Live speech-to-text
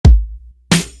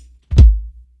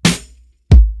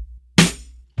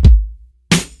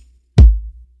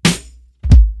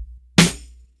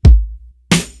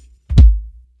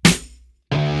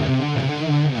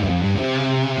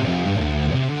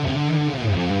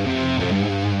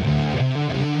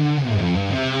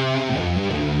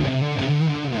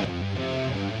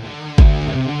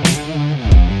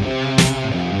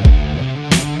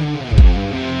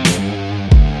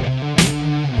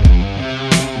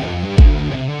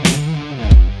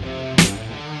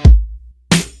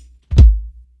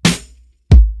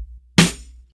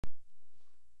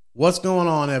What's going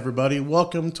on, everybody?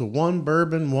 Welcome to One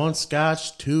Bourbon, One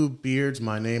Scotch, Two Beards.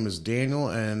 My name is Daniel,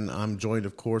 and I'm joined,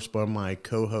 of course, by my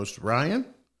co-host, Ryan.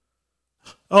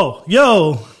 Oh,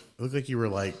 yo! It looked like you were,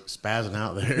 spazzing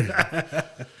out there.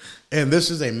 And this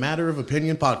is a Matter of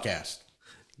Opinion podcast.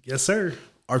 Yes, sir.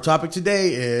 Our topic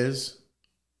today is,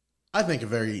 I think, a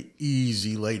very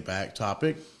easy, laid-back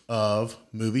topic of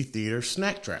movie theater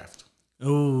snack draft.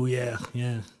 Oh, yeah.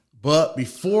 But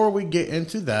before we get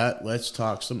into that, let's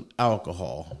talk some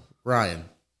alcohol. Ryan,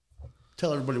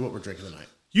 tell everybody what we're drinking tonight.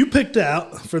 You picked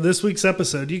out, for this week's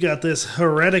episode, you got this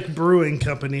Heretic Brewing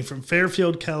Company from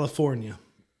Fairfield, California.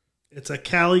 It's a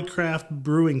Cali Craft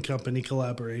Brewing Company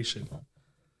collaboration.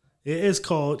 It is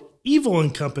called Evil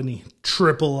 & Company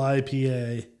Triple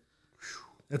IPA.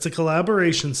 It's a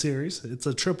collaboration series. It's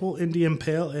a triple Indian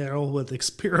Pale Ale with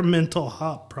experimental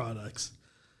hop products.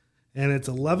 And it's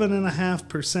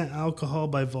 11.5% alcohol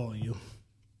by volume.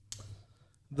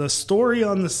 The story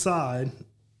on the side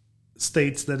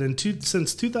states that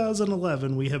since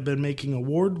 2011, we have been making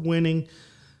award-winning,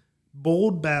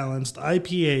 bold, balanced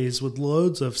IPAs with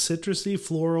loads of citrusy,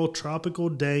 floral, tropical,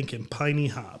 dank, and piney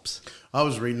hops. I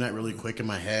was reading that really quick in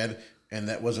my head, and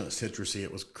that wasn't citrusy,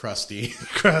 it was crusty.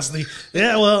 Crusty.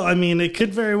 Yeah, well, I mean, it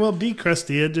could very well be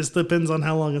crusty. It just depends on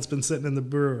how long it's been sitting in the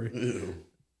brewery. Ew.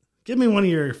 Give me one of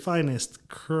your finest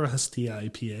crusty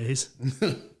IPAs.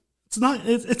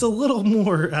 It's a little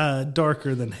more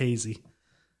darker than hazy.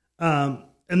 And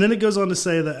then it goes on to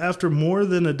say that after more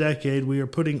than a decade, we are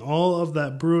putting all of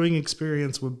that brewing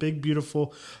experience with big,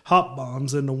 beautiful hop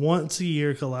bombs into once a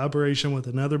year collaboration with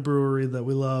another brewery that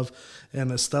we love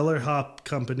and a stellar hop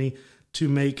company to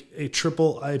make a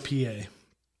triple IPA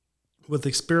with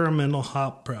experimental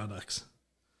hop products.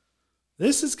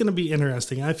 This is going to be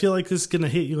interesting. I feel like this is going to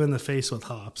hit you in the face with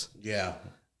hops. Yeah.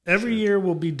 Every year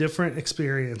will be different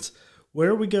experience.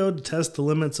 Where we go to test the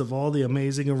limits of all the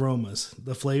amazing aromas,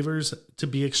 the flavors to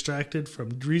be extracted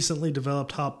from recently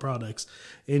developed hop products,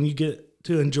 and you get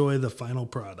to enjoy the final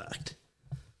product.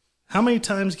 How many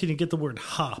times can you get the word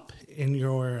hop in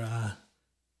your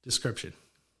description?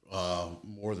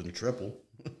 More than triple.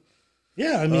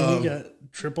 Yeah, I mean, you got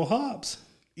triple hops.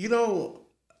 You know,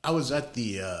 I was at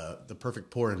the Perfect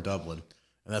Pour in Dublin,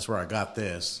 and that's where I got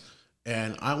this.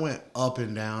 And I went up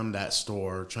and down that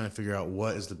store trying to figure out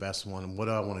what is the best one and what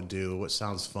do I want to do, what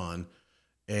sounds fun.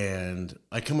 And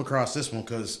I come across this one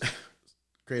because,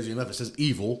 crazy enough, it says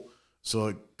evil, so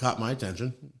it caught my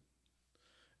attention.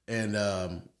 And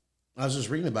I was just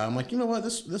reading about it. I'm like, you know what?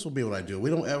 This will be what I do. We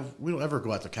don't ever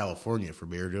go out to California for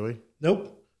beer, do we?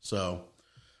 Nope. So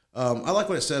I like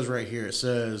what it says right here. It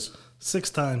says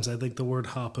 6 times I think the word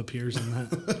hop appears in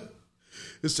that.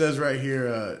 It says right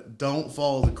here, don't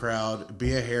follow the crowd,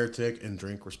 be a heretic, and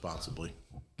drink responsibly.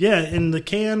 Yeah, and the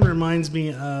can reminds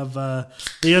me of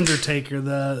The Undertaker,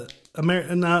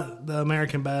 not the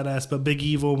American Badass, but Big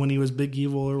Evil when he was Big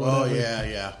Evil or whatever. Oh,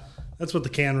 yeah. That's what the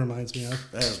can reminds me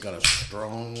of. That has got a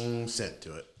strong scent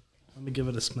to it. Let me give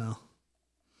it a smell.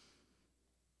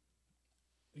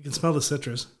 You can smell the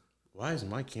citrus. Why is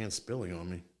my can spilling on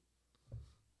me?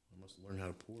 I must learn how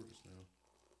to pour this now.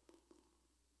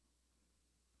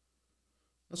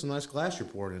 That's a nice glass you're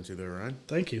pouring into there, Ryan.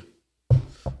 Thank you.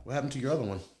 What happened to your other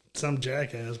one? Some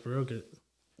jackass broke it.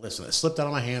 Listen, it slipped out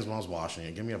of my hands when I was washing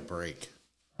it. Give me a break.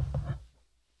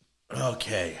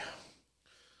 Okay.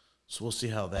 So we'll see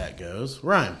how that goes.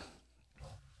 Ryan,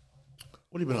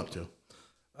 what have you been up to?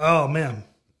 Oh, man.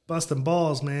 Busting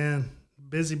balls, man.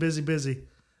 Busy.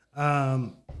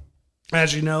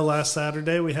 As you know, last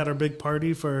Saturday we had our big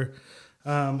party for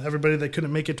everybody that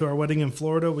couldn't make it to our wedding in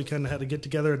Florida. We kind of had to get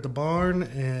together at the barn,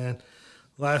 and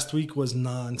last week was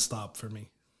nonstop for me.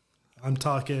 I'm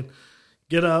talking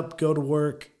get up, go to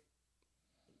work,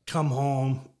 come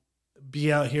home,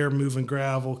 be out here moving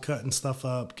gravel, cutting stuff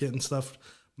up, getting stuff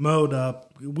mowed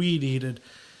up, weed eated.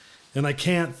 And I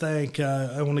can't thank,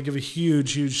 I want to give a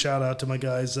huge shout out to my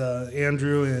guys,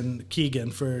 Andrew and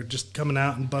Keegan, for just coming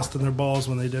out and busting their balls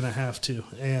when they didn't have to.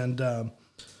 And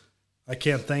I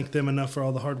can't thank them enough for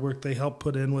all the hard work they helped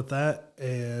put in with that.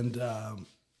 And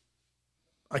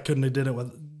I couldn't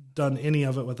have done any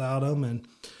of it without them. And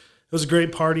it was a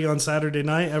great party on Saturday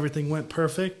night. Everything went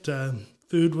perfect.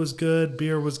 Food was good.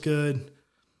 Beer was good.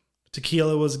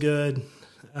 Tequila was good.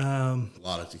 A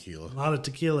lot of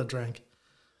tequila drank.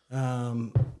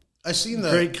 I seen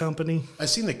great company. I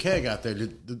seen the keg out there.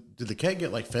 Did the keg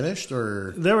get finished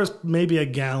or? There was maybe a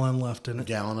gallon left in it. A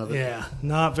gallon of it? Yeah,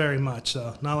 not very much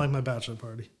though. Not like my bachelor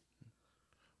party.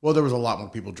 Well, there was a lot more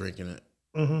people drinking it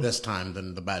this time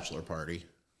than the bachelor party.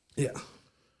 Yeah.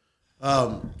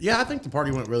 Yeah, I think the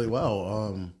party went really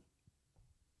well.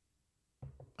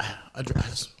 I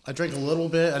drank a little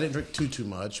bit. I didn't drink too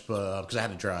much, but because I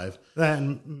had to drive. That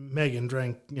and Megan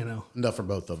drank, Enough for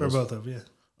both of for us. both of you.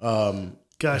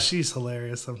 Gosh, she's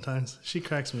hilarious sometimes. She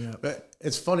cracks me up. But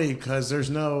it's funny because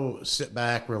there's no sit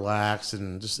back, relax,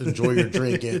 and just enjoy your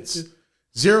drink. It's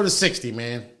 0 to 60,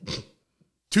 man.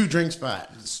 2 drinks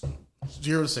flat. It's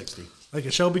 0 to 60. Like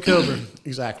a Shelby Cobra.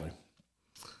 Exactly.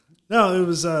 No, it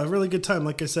was a really good time.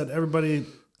 Like I said, everybody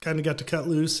kind of got to cut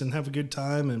loose and have a good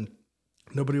time, and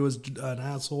nobody was an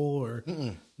asshole or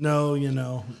no, Yeah,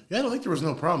 I don't think there was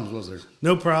no problems, was there?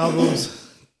 no problems.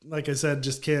 Like I said,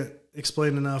 just can't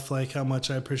explain enough like how much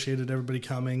I appreciated everybody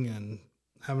coming and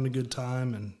having a good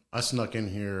time. And I snuck in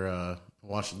here,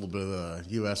 watched a little bit of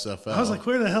the USFL. I was like,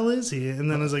 where the hell is he? And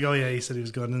then I was like, oh yeah, he said he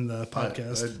was going in the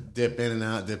podcast. I dip in and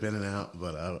out.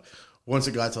 But once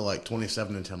it got to like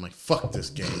 27 and 10, I'm like, fuck this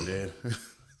game, dude.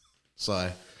 So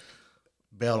I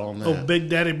bailed on that. Oh, Big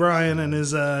Daddy Brian and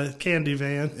his candy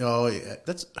van. Oh, yeah.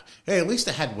 Hey, at least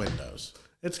it had windows.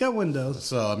 It's got windows.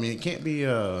 So, I mean, it can't be,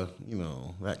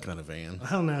 that kind of van.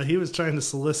 I don't know. He was trying to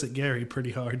solicit Gary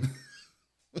pretty hard.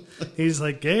 He's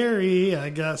like, Gary, I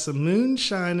got some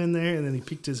moonshine in there. And then he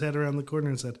peeked his head around the corner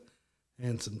and said,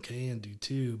 and some candy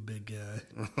too, big guy.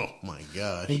 Oh, my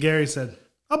gosh. And Gary said,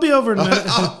 I'll be over in a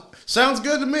minute. Sounds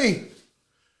good to me.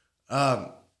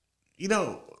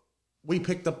 We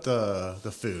picked up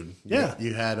the food. Yeah.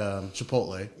 You had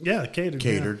Chipotle. Yeah, catered.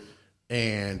 Catered.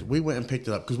 And we went and picked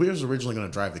it up because we was originally going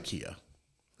to drive the Kia.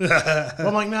 Well,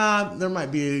 I'm like, nah, there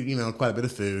might be, quite a bit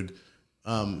of food.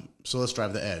 So let's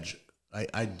drive the Edge.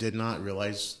 I did not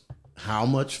realize how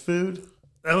much food.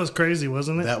 That was crazy,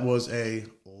 wasn't it? That was a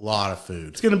lot of food.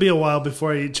 It's going to be a while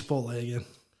before I eat Chipotle again.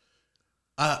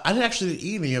 I didn't actually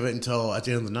eat any of it until at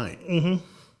the end of the night. Mm-hmm.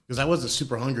 Because I wasn't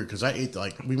super hungry because I ate,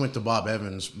 we went to Bob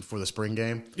Evans before the spring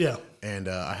game. Yeah. And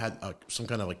I had some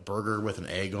kind of burger with an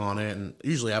egg on it. And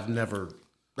usually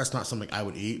that's not something I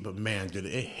would eat. But man, dude,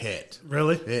 it hit.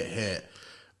 Really? It hit.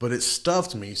 But it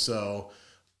stuffed me. So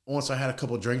once I had a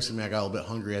couple of drinks in me, I got a little bit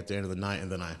hungry at the end of the night.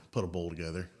 And then I put a bowl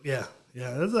together. Yeah.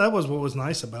 Yeah. That was what was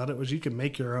nice about it was you could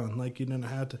make your own. Like you didn't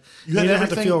have to. You didn't have to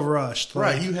everything- feel rushed.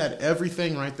 Right. You had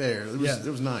everything right there. It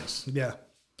was nice. Yeah.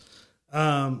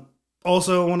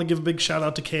 Also, I want to give a big shout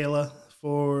out to Kayla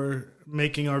for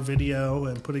making our video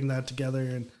and putting that together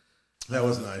and That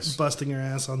was nice. busting her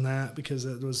ass on that because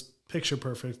it was picture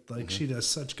perfect. Like she does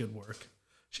such good work.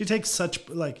 She takes such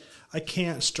I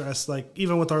can't stress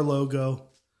even with our logo,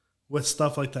 with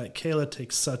stuff like that. Kayla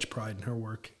takes such pride in her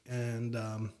work and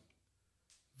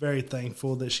very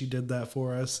thankful that she did that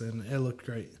for us and it looked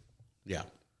great. Yeah.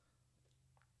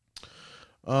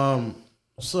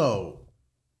 So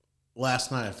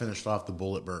last night I finished off the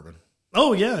Bullet Bourbon.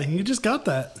 Oh yeah, you just got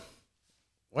that.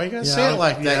 Why you gotta say it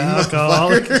like that? Yeah, You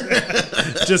alcoholic.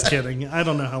 motherfucker? Just kidding. I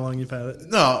don't know how long you've had it.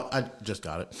 No, I just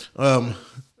got it.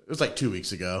 It was like 2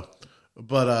 weeks ago.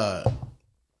 But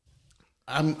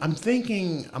I'm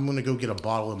thinking I'm gonna go get a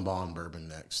Bottle and Bond bourbon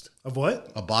next. Of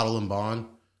what? A Bottle and Bond.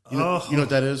 You know what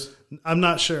that is? I'm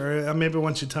not sure. Maybe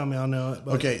once you tell me, I'll know it.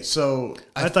 But Okay, so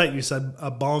I thought you said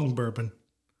a bong bourbon.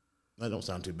 that don't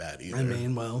sound too bad either. I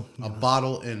mean, well, a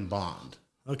Bottle and Bond.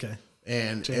 okay.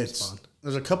 And James Bond.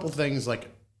 There's a couple things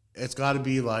it's got to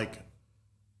be at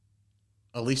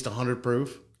least 100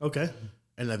 proof, Okay.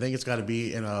 and I think it's got to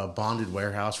be in a bonded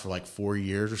warehouse for 4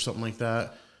 years or something like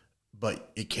that.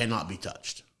 But it cannot be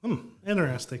touched.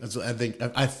 Interesting. That's what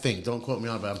I think. Don't quote me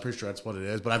on it, but I'm pretty sure that's what it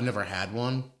is. But I've never had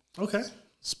one. Okay.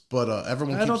 But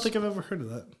everyone. I don't think I've ever heard of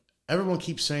that. Everyone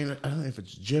keeps saying I don't know if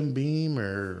it's Jim Beam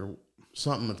or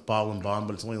something that's Bottle and Bond,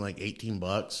 but it's only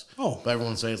 $18. Oh. But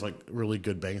everyone says it's really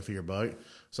good bang for your buck.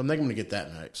 So I'm thinking I'm gonna get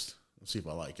that next. Let's see if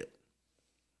I like it.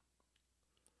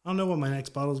 I don't know what my next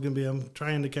bottle is going to be. I'm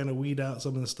trying to kind of weed out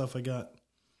some of the stuff I got.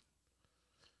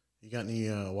 You got any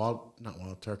not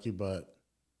wild turkey, but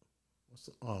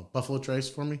Buffalo Trace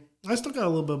for me? I still got a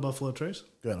little bit of Buffalo Trace.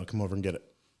 Good, I'll come over and get it.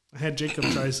 I had Jacob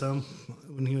try some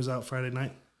when he was out Friday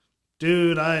night.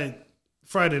 Dude,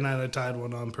 Friday night I tied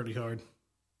one on pretty hard.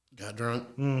 Got drunk?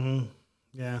 Mm-hmm.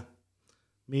 Yeah.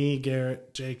 Me,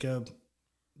 Garrett, Jacob,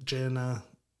 Jenna,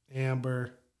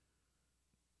 Amber,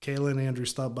 Kayla and Andrew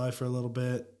stopped by for a little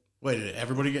bit. Wait, did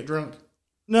everybody get drunk?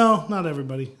 No, not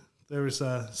everybody. There was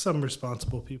some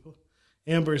responsible people.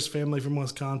 Amber's family from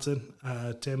Wisconsin,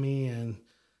 Timmy and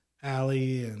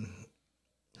Allie and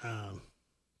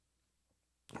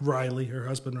Riley, her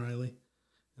husband Riley,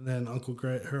 and then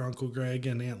her Uncle Greg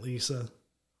and Aunt Lisa.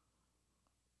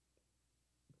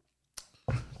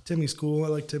 Timmy's cool. I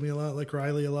like Timmy a lot. I like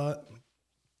Riley a lot.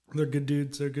 They're good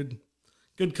dudes. They're good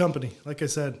company. Like I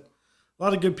said, a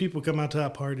lot of good people come out to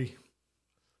that party.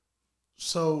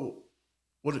 So,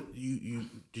 What did you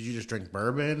just drink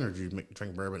bourbon, or did you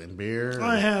drink bourbon and beer? Or?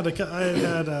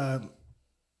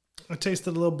 I tasted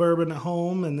a little bourbon at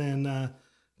home, and then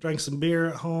drank some beer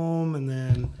at home, and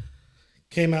then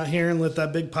came out here and lit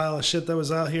that big pile of shit that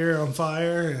was out here on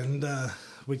fire, and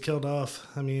we killed off.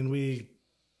 I mean, we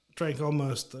drank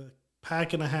almost a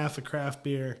pack and a half of craft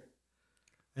beer,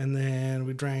 and then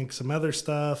we drank some other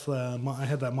stuff. I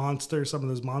had that Monster, some of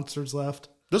those Monsters left.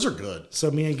 Those are good.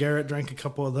 So me and Garrett drank a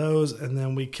couple of those, and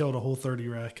then we killed a whole 30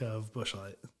 rack of Busch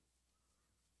Light.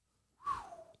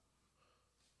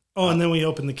 Oh, and then we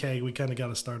opened the keg. We kind of got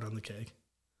a start on the keg.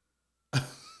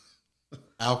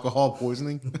 Alcohol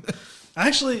poisoning?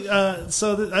 Actually, I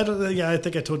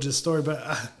think I told you the story, but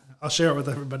I'll share it with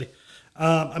everybody.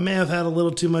 I may have had a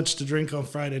little too much to drink on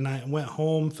Friday night. Went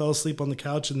home, fell asleep on the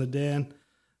couch in the den.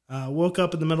 Woke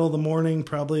up in the middle of the morning,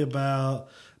 probably about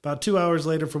 2 hours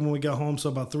later from when we got home, so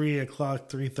about 3 o'clock,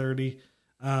 3:30.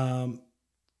 And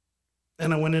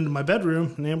I went into my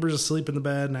bedroom, and Amber's asleep in the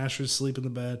bed, and Asher's asleep in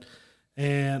the bed.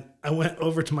 And I went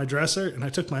over to my dresser, and I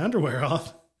took my underwear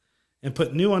off and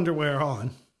put new underwear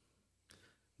on.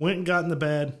 Went and got in the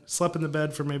bed, slept in the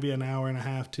bed for maybe an hour and a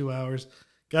half, 2 hours.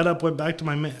 Got up, went back to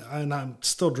and I'm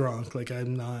still drunk, like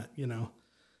I'm not,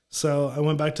 So I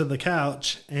went back to the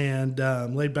couch and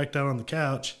laid back down on the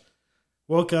couch.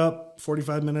 Woke up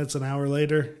 45 minutes, an hour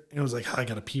later, and it was like, I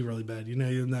got to pee really bad.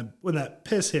 When that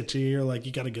piss hits you, you're like,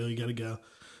 you got to go.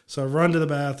 So I run to the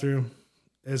bathroom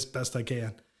as best I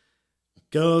can.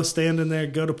 Go stand in there,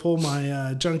 go to pull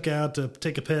my junk out to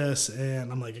take a piss,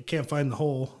 and I'm like, I can't find the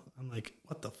hole. I'm like,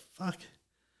 what the fuck?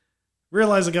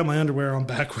 Realize I got my underwear on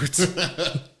backwards.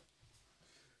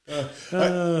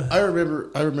 I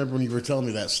remember when you were telling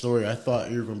me that story. I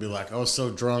thought you were going to be like, I was so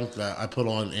drunk that I put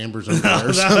on Amber's underwear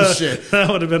or some shit. That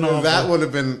would have been awful. That would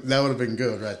have been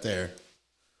good right there.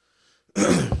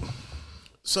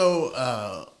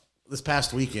 So this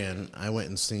past weekend, I went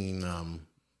and seen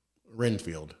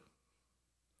Renfield.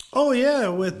 Oh yeah,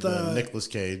 with Nicolas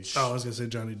Cage. Oh, I was gonna say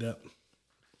Johnny Depp.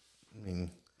 I mean,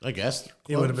 I guess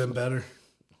he would have been better.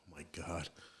 Oh my god!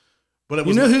 But it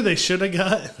was who they should have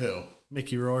got? Who?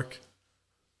 Mickey Rourke.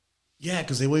 Yeah,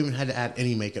 because they wouldn't even had to add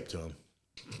any makeup to him.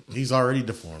 He's already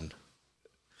deformed.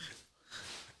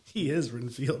 He is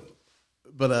Renfield.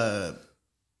 But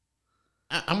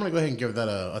I'm gonna go ahead and give that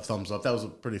a thumbs up. That was a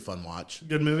pretty fun watch.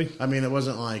 Good movie. I mean, it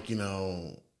wasn't like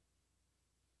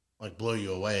like blow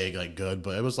you away, like good,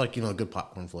 but it was like a good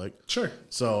popcorn flick. Sure.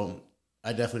 So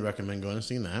I definitely recommend going and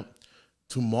seeing that.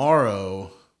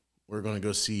 Tomorrow we're going to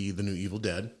go see the new Evil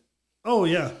Dead. Oh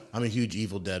yeah, I'm a huge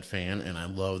Evil Dead fan, and I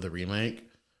love the remake.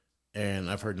 And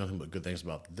I've heard nothing but good things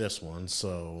about this one,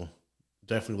 so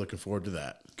definitely looking forward to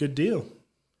that. Good deal.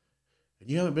 And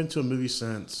you haven't been to a movie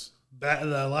since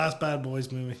the last Bad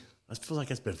Boys movie. I feel like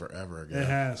it's been forever ago. It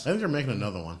has. I think they're making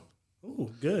another one.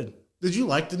 Oh, good. Did you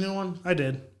like the new one? I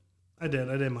did. I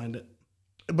didn't mind it.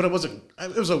 But it wasn't.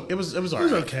 It was all right. It was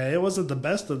okay. It wasn't the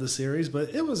best of the series, but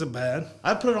it wasn't bad.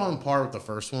 I put it on par with the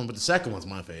first one, but the second one's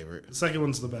my favorite. The second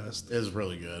one's the best. It is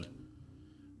really good.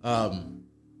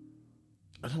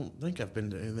 I don't think I've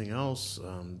been to anything else.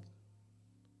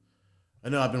 I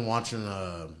know I've been watching.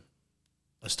 I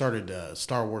started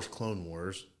Star Wars Clone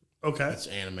Wars. Okay, it's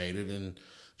animated, and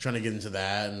trying to get into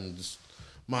that, and just,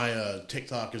 my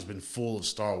TikTok has been full of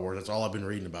Star Wars. That's all I've been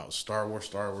reading about. Star Wars.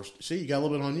 See, you got a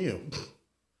little bit on you.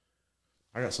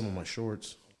 I got some of my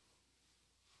shorts.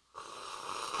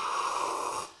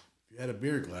 If you had a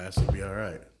beer glass, it'd be all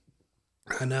right.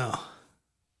 I know.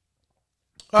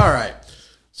 All right.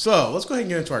 So let's go ahead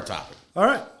and get into our topic. All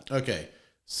right. Okay.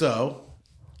 So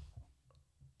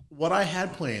what I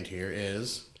had planned here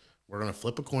is we're going to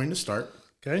flip a coin to start.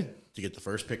 Okay. To get the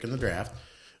first pick in the draft.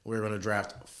 We're going to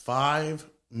draft 5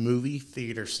 movie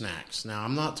theater snacks. Now,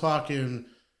 I'm not talking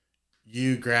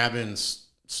you grabbing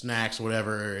snacks,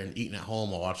 whatever, and eating at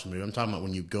home while watching a movie. I'm talking about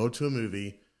when you go to a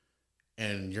movie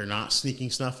and you're not sneaking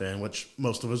stuff in, which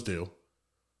most of us do,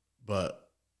 but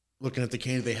looking at the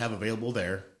candy they have available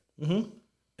there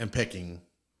and picking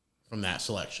from that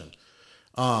selection.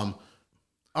 I'm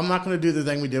not going to do the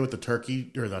thing we did with the turkey,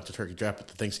 or not the turkey draft, but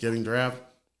the Thanksgiving draft.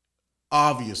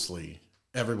 Obviously,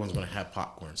 everyone's going to have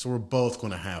popcorn. So we're both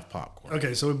going to have popcorn.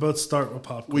 Okay, so we both start with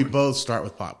popcorn. We both start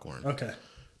with popcorn. Okay.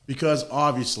 Because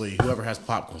obviously, whoever has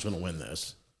popcorn is going to win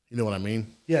this. You know what I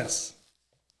mean? Yes.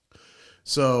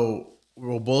 So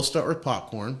we'll both start with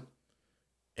popcorn,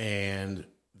 and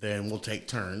then we'll take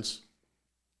turns.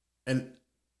 And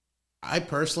I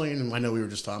personally, and I know we were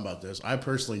just talking about this, I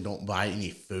personally don't buy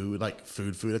any food, like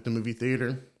food at the movie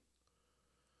theater.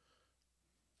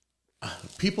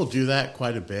 People do that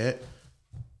quite a bit.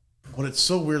 But it's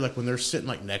so weird, like when they're sitting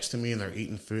like next to me and they're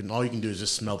eating food, and all you can do is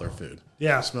just smell their food.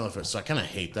 Yeah. Smell their food. So I kind of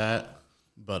hate that.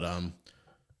 But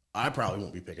I probably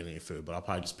won't be picking any food, but I'll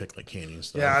probably just pick like candy and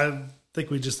stuff. Yeah, I think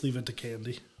we just leave it to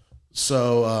candy.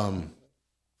 So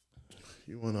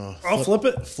you want to? I'll flip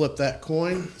it. Flip that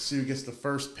coin. See who gets the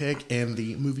first pick in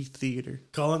the movie theater.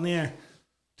 Call it in the air.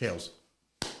 Tails.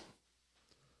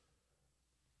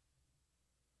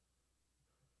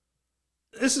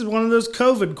 This is one of those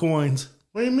COVID coins.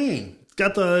 What do you mean? It's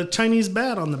got the Chinese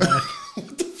bat on the back.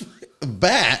 What the fuck? A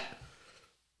bat?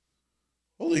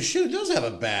 Holy shit, it does have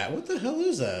a bat. What the hell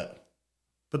is that?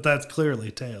 But that's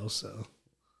clearly tails, so.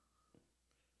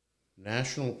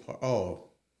 National Park. Oh,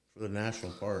 for the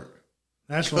national park.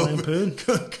 National Lampoon.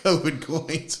 COVID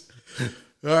coins.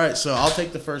 All right, so I'll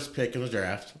take the first pick in the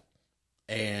draft,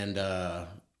 and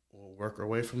we'll work our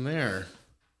way from there.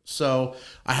 So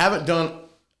I haven't done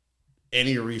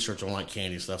any research on like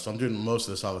candy stuff, so I'm doing most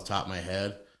of this off the top of my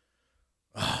head.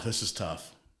 This is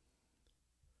tough.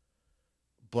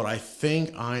 But I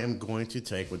think I am going to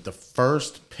take with the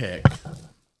first pick.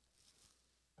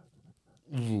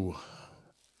 Ooh.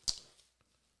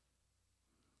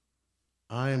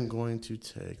 I am going to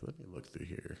take, let me look through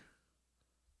here.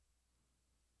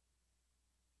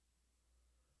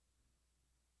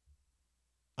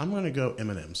 I'm going to go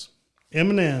M&M's.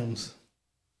 M&M's.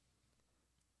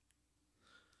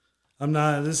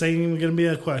 This ain't even going to be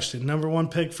a question. Number one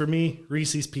pick for me,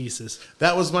 Reese's Pieces.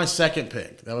 That was my second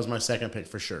pick. That was my second pick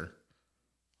for sure.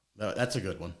 That's a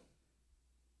good one.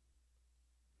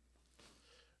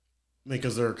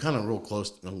 Because they're kind of real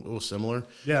close, a little similar.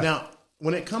 Yeah. Now,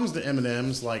 when it comes to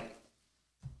M&M's, like,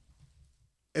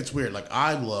 it's weird. Like,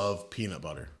 I love peanut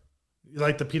butter. You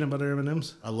like the peanut butter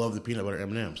M&Ms? I love the peanut butter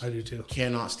M&Ms. I do too.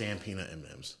 Cannot stand peanut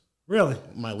M&Ms. Really?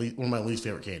 One of my least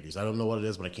favorite candies. I don't know what it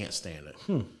is, but I can't stand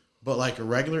it. But like a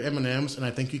regular M&Ms, and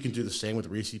I think you can do the same with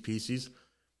Reese's Pieces.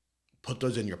 Put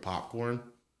those in your popcorn.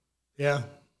 Yeah.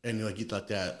 And you like eat like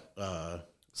that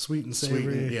sweet and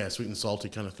savory. Sweet and salty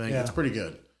kind of thing. Yeah. It's pretty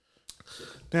good.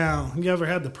 Now, you ever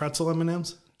had the pretzel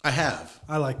M&Ms? I have.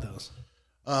 I like those.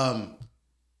 I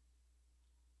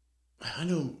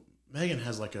know Megan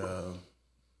has like a.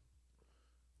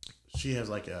 She has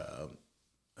like a.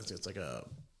 I think it's like a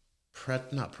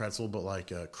not pretzel, but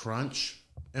like a crunch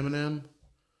M&M.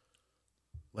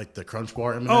 Like the Crunch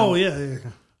Bar M&M. Oh yeah.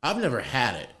 I've never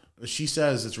had it. She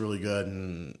says it's really good,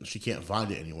 and she can't find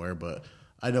it anywhere. But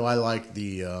I know I like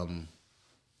the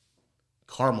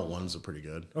caramel ones are pretty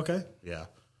good. Okay. Yeah,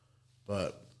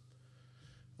 but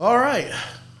all right.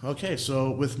 Okay,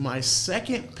 so with my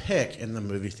second pick in the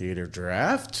movie theater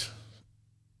draft,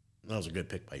 that was a good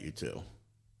pick by you too.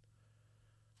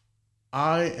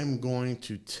 I am going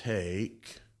to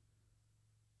take.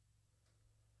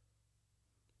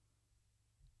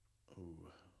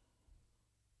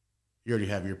 You already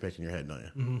have your pick in your head, don't you?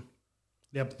 Mm-hmm.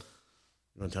 Yep.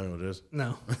 You want to tell me what it is?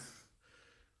 No.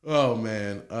 Oh,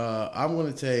 man. I'm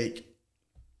going to take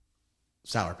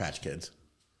Sour Patch Kids.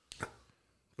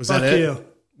 Was Fuck that it? you.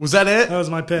 Was that it? That was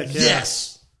my pick. Yeah.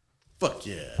 Yes. Fuck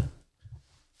yeah.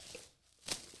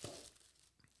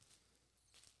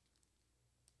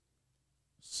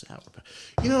 Sour Patch.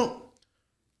 You know,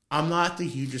 I'm not the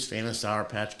hugest fan of Sour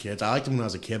Patch Kids. I liked them when I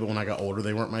was a kid, but when I got older,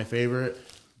 they weren't my favorite.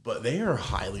 But they are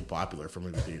highly popular for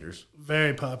movie theaters.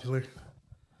 Very popular.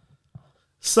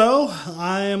 So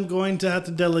I am going to have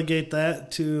to delegate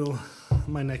that to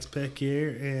my next pick here.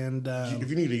 And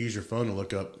if you need to use your phone to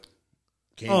look up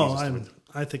candies.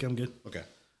 I think I'm good. Okay.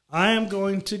 I am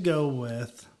going to go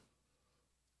with.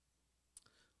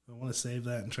 I want to save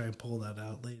that and try and pull that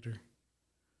out later.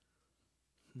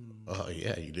 Oh,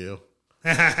 yeah, you do.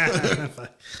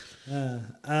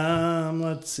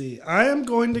 Let's see. I am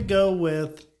going to go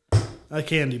with a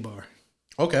candy bar.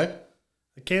 Okay.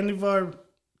 A candy bar.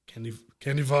 Candy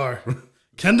bar.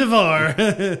 Candy bar.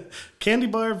 Candy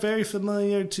bar, very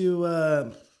familiar to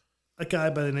a guy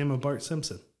by the name of Bart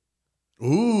Simpson.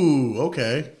 Ooh,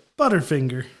 okay.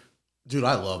 Butterfinger. Dude,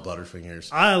 I love Butterfingers.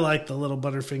 I like the little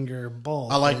Butterfinger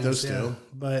ball. I like those too.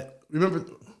 But remember,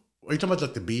 are you talking about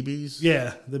like the BBs?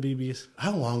 yeah, the BBs.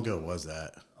 How long ago was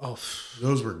that? Oh,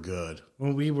 Those were good.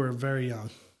 when we were very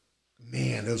young.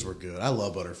 Man, those were good. I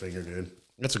love Butterfinger, dude.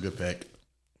 That's a good pick.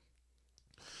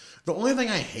 The only thing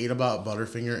I hate about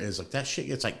Butterfinger is like that shit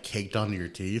gets like caked onto your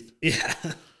teeth. Yeah.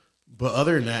 But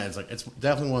other than that, it's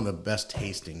definitely one of the best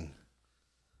tasting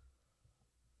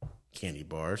candy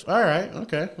bars. All right,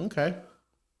 okay.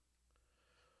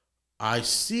 I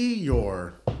see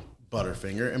your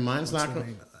Butterfinger, and mine's not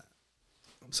going.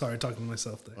 I'm sorry, talking to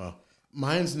myself there.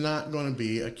 Mine's not going to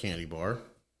be a candy bar.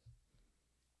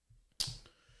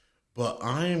 But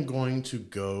I am going to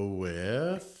go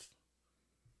with.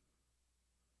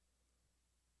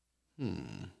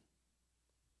 I'm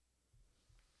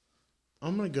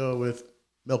going to go with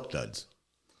Milk Duds.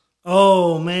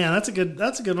 Oh man, that's a good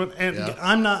one. And Yeah.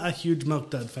 I'm not a huge Milk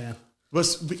Dud fan.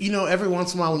 But, every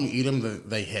once in a while when you eat them,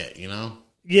 they hit,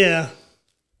 Yeah,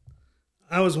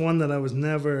 I was one that I was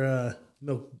never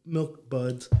milk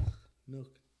dud.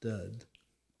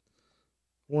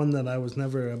 One that I was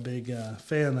never a big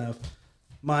fan of.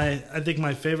 I think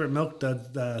my favorite Milk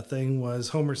Dud thing was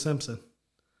Homer Simpson.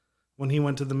 When he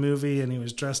went to the movie and he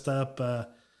was dressed up,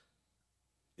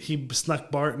 he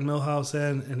snuck Bart and Milhouse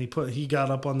in, and he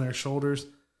got up on their shoulders.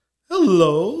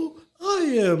 Hello, I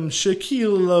am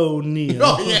Shaquille O'Neal.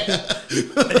 Oh,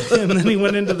 yeah. And then he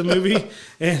went into the movie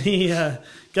and he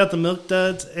got the Milk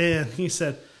Duds and he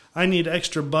said, I need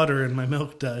extra butter in my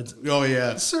Milk Duds. Oh,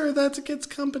 yeah. Sir, that's against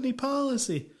company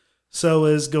policy. So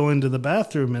is going to the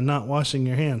bathroom and not washing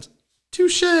your hands.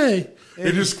 Touche. He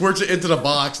just squirts it into the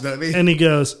box, doesn't he? And he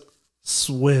goes,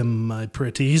 swim, my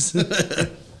pretties.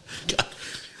 It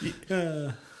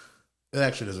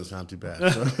actually doesn't sound too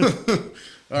bad. So.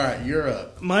 All right, you're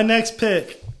up. My next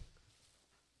pick,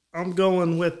 I'm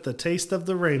going with the Taste of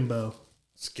the Rainbow.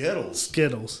 Skittles.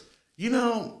 Skittles.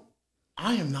 I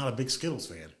am not a big Skittles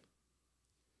fan.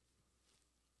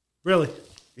 Really?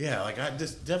 Yeah,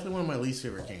 definitely one of my least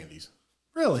favorite candies.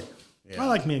 Really? Yeah. I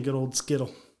like me a good old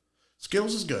Skittle.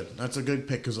 Skittles is good. That's a good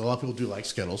pick because a lot of people do like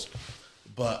Skittles.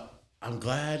 But I'm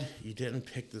glad you didn't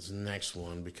pick this next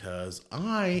one because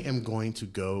I am going to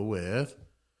go with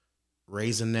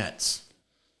Raisinets.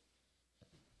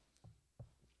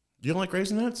 You don't like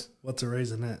Raisinets? What's a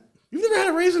Raisinette? You've never had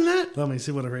a Raisinette? Let me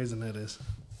see what a Raisinette is.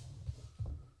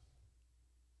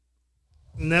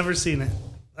 Never seen it.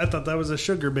 I thought that was a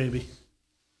sugar baby.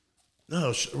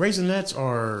 No, Raisinets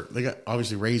they got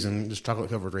obviously raisin, just chocolate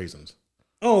covered raisins.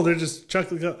 Oh, they're just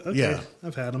chocolate. Okay, Yeah.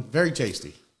 I've had them. Very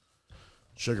tasty.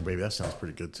 Sugar baby, that sounds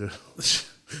pretty good too.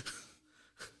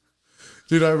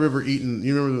 Dude, I remember eating,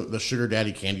 you remember the Sugar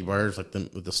Daddy candy bars, like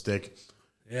with the stick?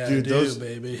 Yeah, Dude, those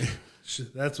baby.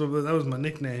 That was my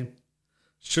nickname,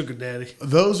 Sugar Daddy.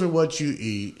 Those are what you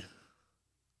eat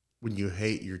when you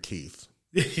hate your teeth.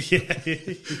 Yeah.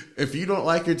 If you don't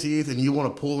like your teeth and you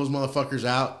want to pull those motherfuckers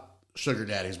out, Sugar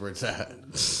Daddy's where it's at.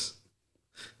 It's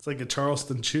like a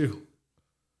Charleston chew.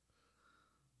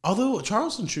 Although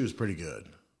Charleston Chew is pretty good.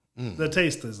 The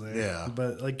taste is there. Yeah.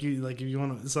 But if you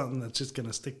want something that's just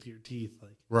gonna stick to your teeth,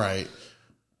 like Right.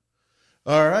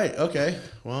 All right. Okay.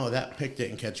 Well, that pick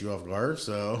didn't catch you off guard,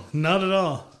 so not at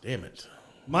all. damn it.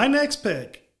 My next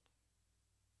pick,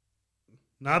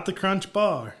 not the Crunch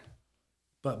Bar,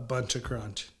 but Bunch of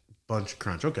Crunch. Bunch of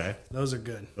Crunch. Okay. Those are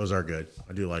good. Those are good.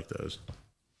 I do like those.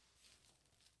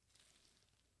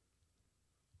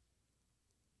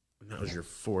 And that was your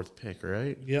fourth pick,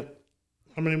 right? Yep.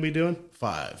 How many are we doing?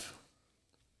 5.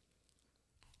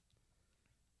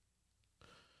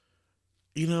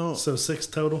 So 6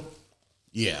 total.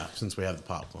 Yeah, since we have the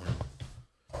popcorn.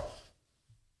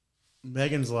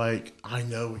 Megan's like, I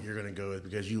know what you're going to go with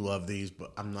because you love these,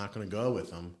 but I'm not going to go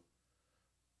with them.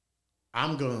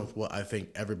 I'm going with what I think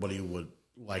everybody would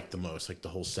like the most, like the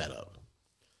whole setup.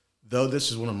 Though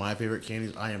this is one of my favorite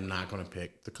candies, I am not going to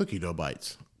pick the cookie dough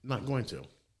bites. I'm not going to.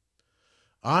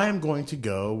 I am going to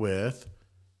go with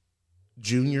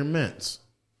Junior Mints.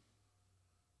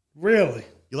 Really?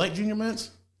 You like Junior Mints?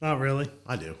 Not really.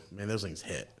 I do. Man, those things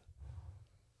hit.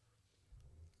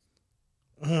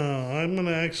 Oh, I'm going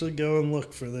to actually go and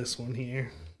look for this one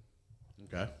here.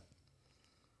 Okay.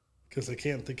 Because I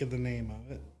can't think of the name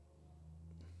of it.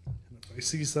 And if I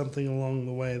see something along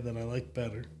the way that I like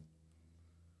better.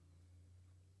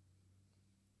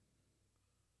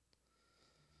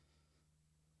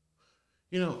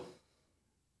 The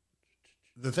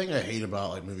thing I hate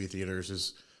about like movie theaters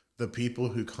is the people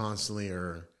who constantly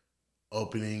are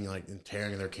opening like and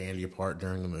tearing their candy apart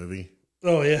during the movie.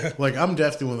 Oh, yeah. Like I'm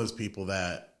definitely one of those people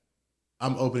that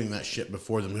I'm opening that shit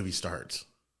before the movie starts.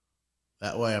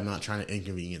 That way I'm not trying to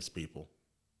inconvenience people.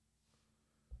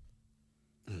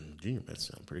 Junior Mints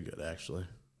sound pretty good actually.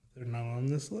 They're not on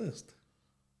this list.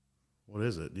 What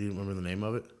is it? Do you remember the name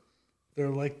of it? They're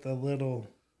like the little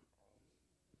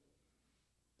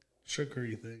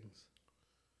sugary things.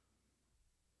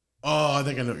 Oh, I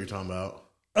think I know what you're talking about.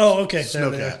 Oh, okay. Snow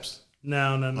There they are. caps.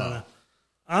 No.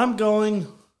 I'm going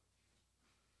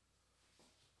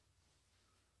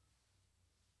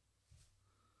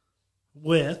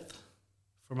with,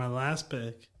 for my last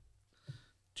pick,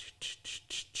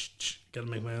 got to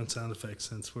make my own sound effects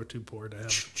since we're too poor to have.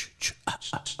 Do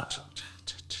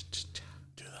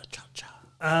the cha-cha.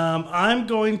 I'm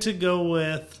going to go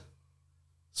with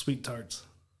Sweet tarts.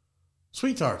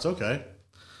 Sweet tarts, okay.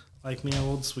 Like me, an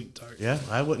old sweet tart. Yeah,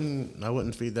 I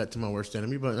wouldn't feed that to my worst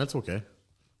enemy, but that's okay.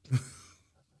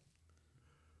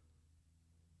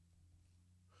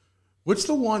 What's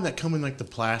the one that come in like the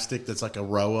plastic that's like a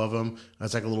row of them?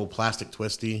 That's like a little plastic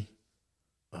twisty.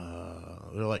 They're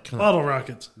like kind of Bottle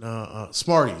rockets.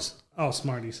 Smarties. Oh,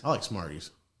 Smarties. I like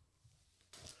Smarties.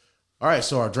 All right,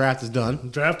 so our draft is done. The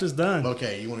draft is done.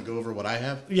 Okay, you want to go over what I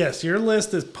have? Yes, your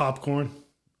list is popcorn.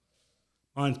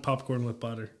 Mine's popcorn with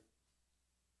butter.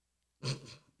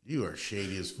 You are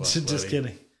shady as fuck. Just buddy.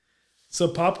 kidding. So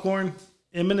popcorn,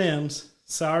 M&Ms,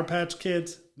 Sour Patch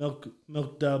Kids,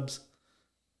 Milk Dubs,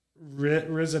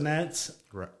 Raisinets,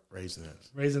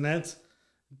 Raisinets.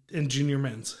 and Junior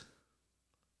Mints.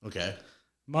 Okay.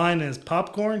 Mine is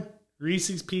popcorn,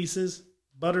 Reese's Pieces,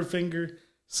 Butterfinger,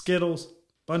 Skittles,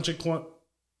 bunch of corn,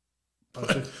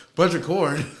 Bunch of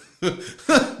corn.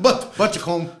 Bunch of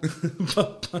corn.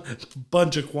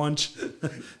 bunch of crunch,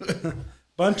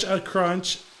 bunch of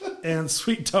crunch, and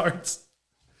sweet tarts.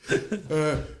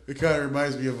 It kind of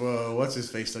reminds me of what's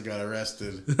his face that got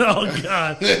arrested. Oh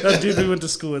God, that dude we went to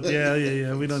school with.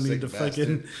 Yeah. We don't need to Sick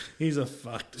fucking. He's a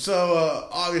fucked So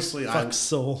obviously,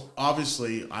 soul.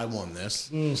 Obviously, I won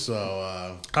this.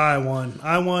 So I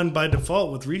won by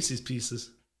default with Reese's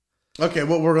Pieces. okay,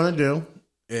 what we're gonna do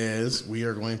is we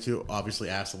are going to obviously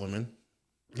ask the women.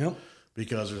 Yep.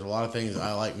 Because there's a lot of things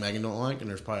I like, Megan don't like, and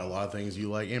there's probably a lot of things you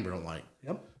like, Amber don't like.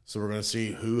 Yep. So we're gonna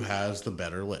see who has the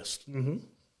better list. Mm-hmm.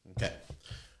 Okay.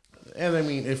 And I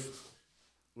mean, if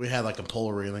we had like a poll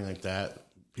or anything like that,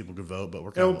 people could vote, but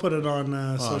we're Yeah, we'll put it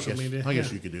on social media. I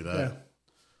guess you could do that. Yeah.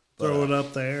 Throw it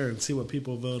up there and see what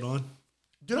people vote on.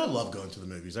 Dude, I love going to the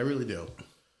movies. I really do.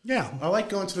 Yeah. I like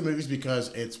going to the movies because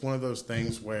it's one of those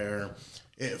things where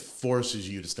it forces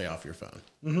you to stay off your phone.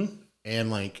 Mm-hmm.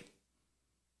 And like,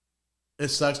 it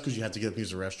sucks because you have to get up and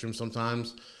use the restroom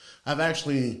sometimes. I've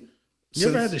actually... You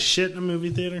ever had to shit in a movie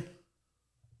theater?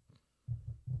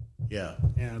 Yeah.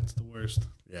 Yeah, it's the worst.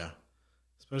 Yeah.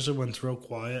 Especially when it's real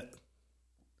quiet.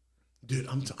 Dude,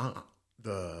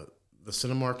 the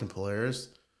Cinemark in Polaris,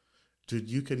 dude,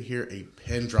 you could hear a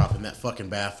pin drop in that fucking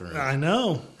bathroom. I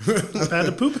know. I've had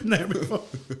to poop in there before.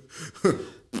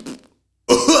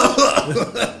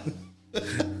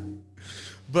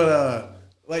 But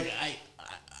like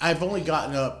I've only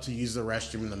gotten up to use the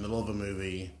restroom in the middle of a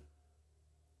movie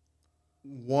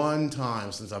one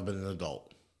time since I've been an adult.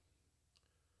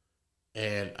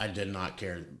 And I did not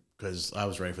care because I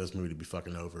was ready for this movie to be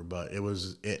fucking over, but it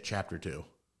was It Chapter 2.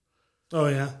 Oh,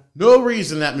 yeah? No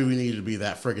reason that movie needed to be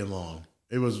that friggin' long.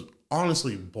 It was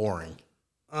honestly boring.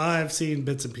 I've seen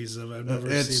bits and pieces of it. I've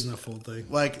never seen the full thing.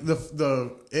 Like,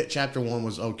 the It Chapter 1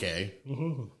 was okay.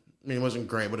 Mm-hmm. I mean, it wasn't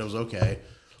great, but it was okay.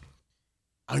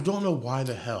 I don't know why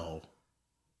the hell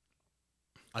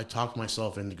I talked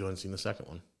myself into going and seeing the second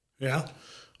one. Yeah?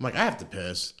 I'm like, I have to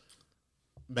piss.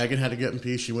 Megan had to get in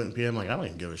pee. She went in pee. I'm like, I don't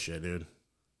even give a shit, dude.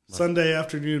 Sunday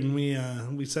afternoon,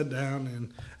 we sat down,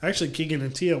 and actually Keegan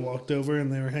and Tia walked over, and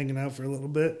they were hanging out for a little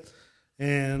bit,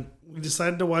 and we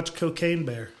decided to watch Cocaine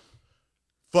Bear.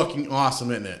 Fucking awesome,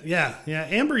 isn't it? Yeah.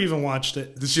 Amber even watched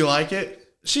it. Did she like it?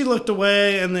 She looked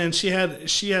away, and then she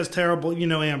has terrible,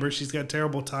 Amber, she's got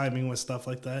terrible timing with stuff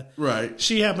like that. Right.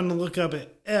 She happened to look up at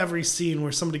every scene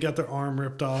where somebody got their arm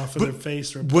ripped off and their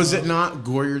face ripped off. Was it not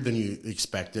gorier than you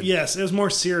expected? Yes, it was more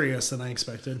serious than I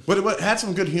expected. But it had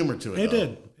some good humor to it.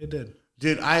 It did.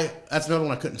 Dude, that's another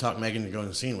one I couldn't talk Megan to go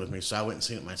and see it with me, so I went and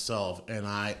seen it myself, and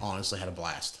I honestly had a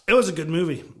blast. It was a good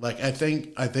movie. Like, I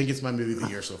think it's my movie of the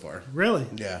year so far. Really?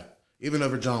 Yeah. Even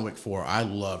over John Wick 4, I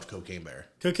loved Cocaine Bear.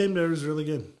 Cocaine Bear was really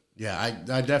good. Yeah,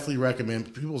 I definitely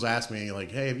recommend. People's ask me,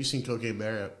 like, hey, have you seen Cocaine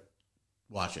Bear?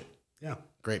 Watch it. Yeah.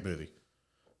 Great movie.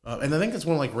 And I think it's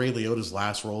one of like Ray Liotta's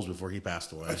last roles before he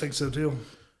passed away. I think so too.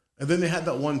 And then they had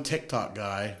that one TikTok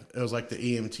guy. It was like the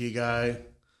EMT guy.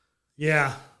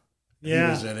 Yeah. He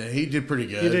was in it. He did pretty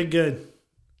good. He did good.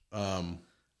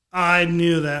 I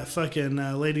knew that fucking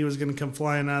lady was going to come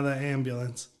flying out of that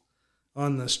ambulance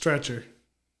on the stretcher.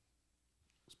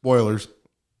 Spoilers.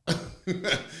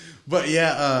 But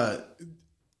yeah,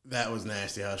 that was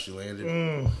nasty how she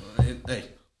landed. Hey.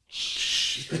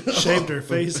 Shaved her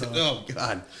face off. Oh,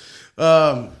 God.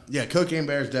 Yeah, Cocaine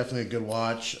Bear is definitely a good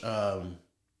watch. Like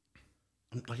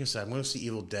I said, I'm going to see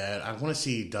Evil Dead. I want to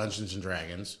see Dungeons and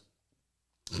Dragons.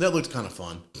 That looks kind of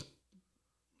fun.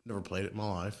 Never played it in my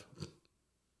life.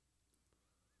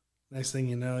 Next thing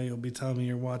you know, you'll be telling me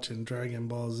you're watching Dragon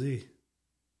Ball Z.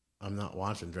 I'm not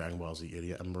watching Dragon Ball Z,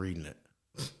 idiot. I'm reading it.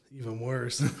 Even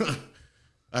worse.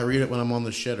 I read it when I'm on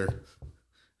the shitter.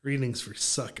 Readings for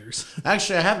suckers.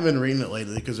 Actually, I haven't been reading it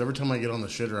lately because every time I get on the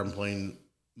shitter, I'm playing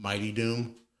Mighty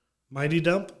Doom. Mighty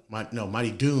Dump?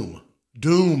 Mighty Doom.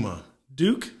 Doom.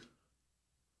 Duke?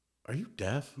 Are you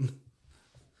deaf?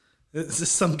 Is this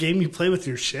some game you play with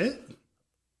your shit?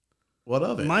 What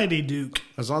of it? Mighty Duke.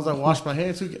 As long as I wash my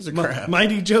hands, who gives a crap?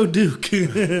 Mighty Joe Duke.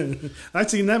 I've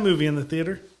seen that movie in the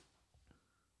theater.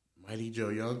 Mighty Joe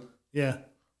Young? Yeah.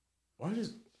 Why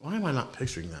am I not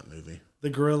picturing that movie? The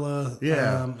gorilla.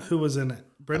 Yeah. Who was in it?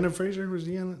 Brendan Fraser? Was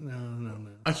he in it? No.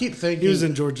 I keep thinking... He was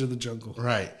in George of the Jungle.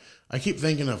 Right. I keep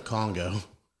thinking of Congo.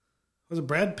 Was it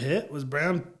Brad Pitt? Was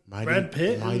Brad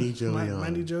Pitt? Mighty Joe Young.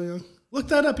 Mighty Joe Young. Look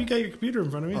that up. You got your computer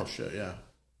in front of you. Oh, shit, yeah.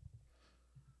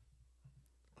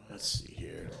 Let's see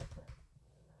here.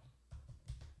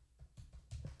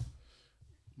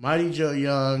 Mighty Joe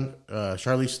Young,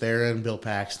 Charlize Theron, Bill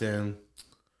Paxton.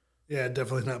 Yeah,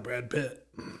 definitely not Brad Pitt.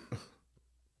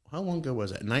 How long ago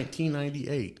was that?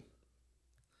 1998.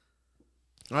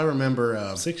 I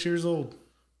remember... 6 years old.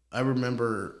 I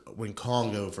remember when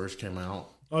Congo first came out.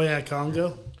 Oh, yeah,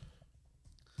 Congo.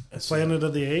 Planet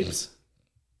of the Apes.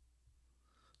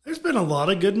 There's been a lot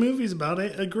of good movies about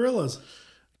gorillas.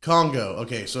 Congo.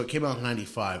 Okay, so it came out in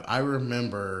 95. I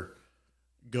remember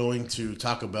going to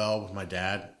Taco Bell with my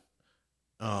dad,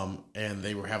 and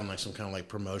they were having like some kind of like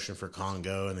promotion for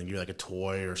Congo, and then you like a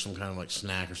toy or some kind of like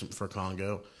snack or something for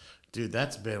Congo. Dude,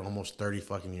 that's been almost 30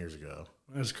 fucking years ago.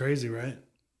 That's crazy, right?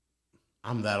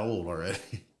 I'm that old already.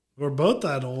 We're both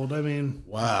that old. I mean,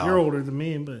 wow. You're older than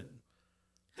me, but...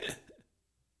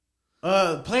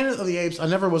 Planet of the Apes, I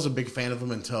never was a big fan of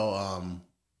them until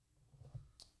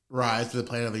Rise to the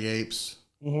Planet of the Apes.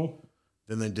 Mm-hmm.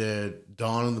 Then they did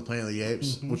Dawn of the Planet of the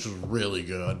Apes, which was really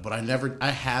good. But I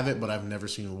have it, but I've never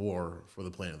seen War for the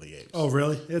Planet of the Apes. Oh,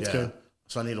 really? It's good.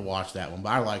 So I need to watch that one. But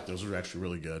I like those. Those are actually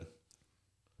really good.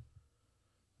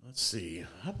 Let's see.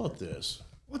 How about this?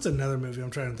 What's another movie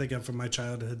I'm trying to think of from my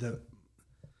childhood that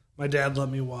my dad let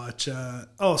me watch?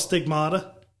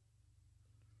 Stigmata.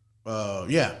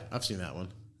 Yeah, I've seen that one.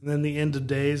 And then The End of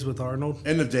Days with Arnold.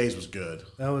 End of Days was good.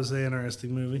 That was an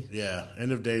interesting movie. Yeah,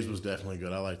 End of Days was definitely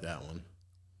good. I like that one.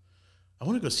 I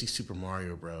want to go see Super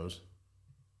Mario Bros.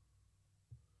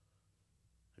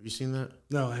 Have you seen that?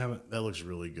 No, I haven't. That looks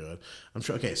really good. I'm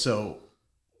sure. Okay, so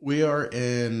we are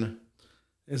in...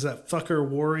 Is that fucker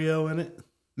Wario in it?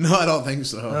 No, I don't think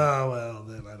so. Oh, well,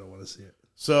 then I don't want to see it.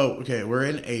 So, okay, we're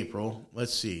in April.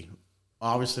 Let's see.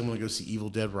 Obviously, I'm going to go see Evil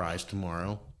Dead Rise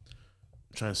tomorrow.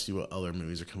 I'm trying to see what other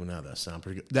movies are coming out that sound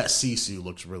pretty good. That Sisu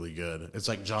looks really good. It's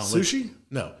like John Wick. Sushi?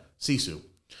 No, Sisu.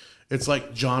 It's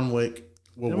like John Wick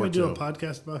World War II. Didn't we do a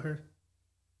podcast about her?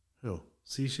 Who?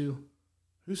 Sisu.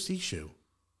 Who's Sisu?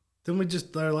 Didn't we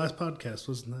just... Our last podcast,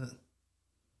 wasn't that?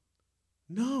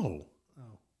 No.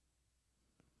 Oh.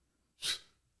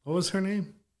 What was her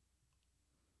name?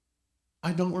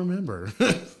 I don't remember.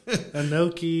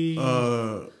 Anoki...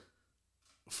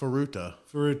 Furuta.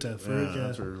 Furuta. Yeah,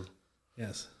 that's her.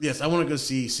 Yes. Yes, I want to go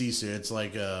see Sisu. It's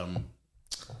like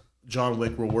John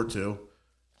Wick World War II.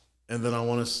 And then I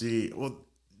want to see... Well,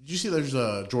 did you see there's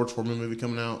a George Foreman movie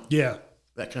coming out? Yeah.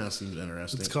 That kind of seems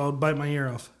interesting. It's called Bite My Ear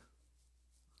Off.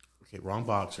 Okay, wrong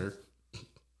boxer.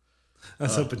 I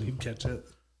was hoping you'd catch it.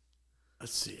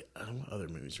 Let's see. I don't know what other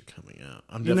movies are coming out.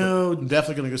 I'm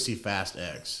definitely going to go see Fast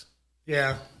X.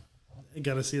 Yeah. I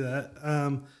got to see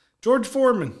that. George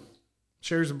Foreman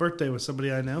shares a birthday with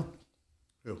somebody I know.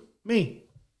 Who? Me.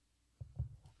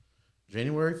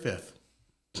 January 5th.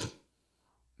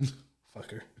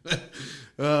 Fucker.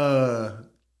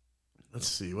 Let's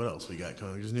see. What else we got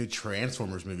coming? There's a new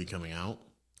Transformers movie coming out.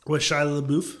 With Shia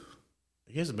LaBeouf.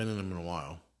 He hasn't been in them in a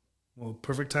while. Well,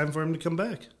 perfect time for him to come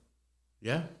back.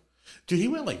 Yeah? Dude, he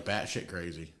went like batshit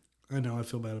crazy. I know. I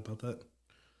feel bad about that.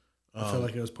 I feel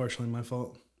like it was partially my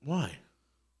fault. Why?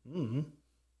 Mm-hmm.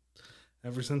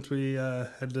 Ever since we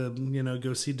had to,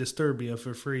 go see Disturbia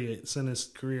for free, it sent his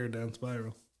career down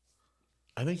spiral.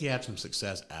 I think he had some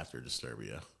success after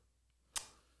Disturbia.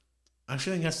 I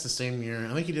actually think that's the same year.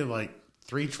 I think he did like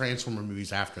 3 Transformer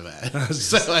movies after that.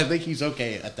 So I think he's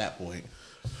okay at that point.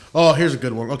 Oh, here's a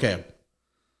good one. Okay.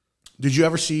 Did you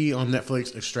ever see on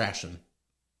Netflix Extraction?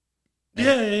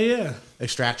 Yeah.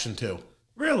 Extraction 2.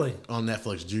 Really? On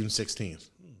Netflix, June 16th.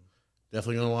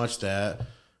 Definitely going to watch that.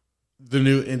 The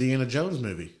new Indiana Jones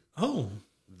movie. Oh.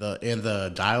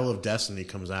 The Dial of Destiny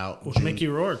comes out. With Mickey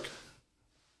Rourke.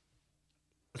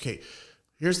 Okay,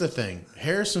 here's the thing.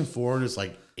 Harrison Ford is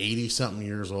like 80-something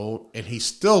years old, and he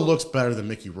still looks better than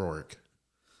Mickey Rourke.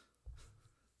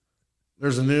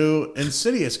 There's a new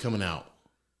Insidious coming out.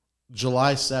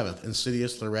 July 7th.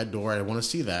 Insidious, The Red Door. I want to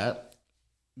see that.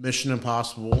 Mission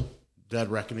Impossible, Dead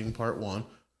Reckoning Part 1.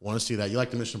 Want to see that. You like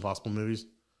the Mission Impossible movies?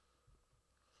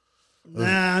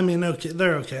 Nah, I mean, okay,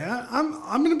 they're okay.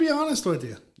 I'm going to be honest with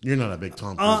you. You're not a big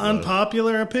Tom Cruise fan.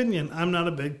 Unpopular opinion. I'm not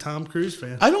a big Tom Cruise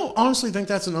fan. I don't honestly think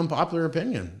that's an unpopular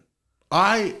opinion.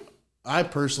 I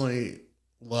personally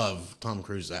love Tom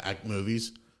Cruise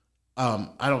movies. I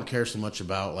don't care so much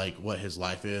about like what his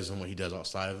life is and what he does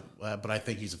outside of that, but I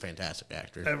think he's a fantastic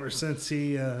actor. Ever since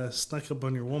he snuck up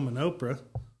on your woman, Oprah.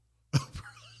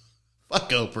 Fuck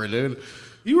Oprah, dude.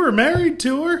 You were married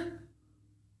to her?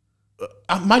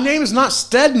 My name is not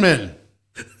Stedman.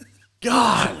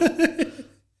 God.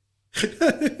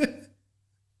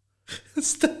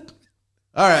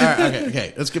 All right,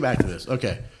 okay. Let's get back to this.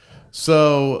 Okay.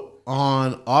 So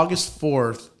on August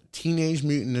 4th, Teenage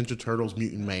Mutant Ninja Turtles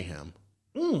Mutant Mayhem.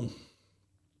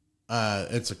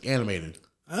 It's animated.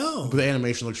 Oh. But the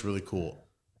animation looks really cool.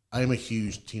 I am a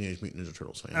huge Teenage Mutant Ninja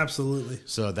Turtles fan. Absolutely.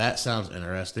 So that sounds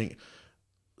interesting.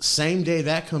 Same day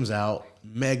that comes out,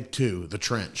 Meg 2, The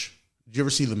Trench. Did you ever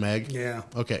see The Meg? Yeah.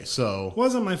 Okay, so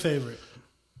wasn't my favorite.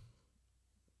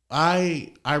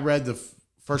 I read the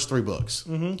first 3 books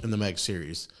in the Meg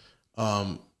series.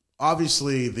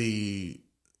 Obviously,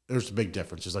 there's big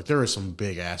differences. Like, there are some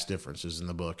big-ass differences in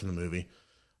the book and the movie.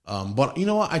 But you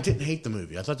know what? I didn't hate the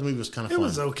movie. I thought the movie was kind of fun. It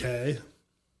was okay.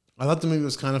 I thought the movie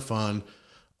was kind of fun.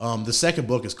 The second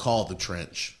book is called The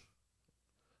Trench.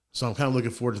 So I'm kind of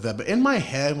looking forward to that. But in my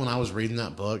head, when I was reading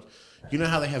that book, you know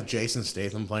how they have Jason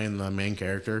Statham playing the main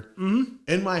character? Mm-hmm.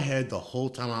 In my head, the whole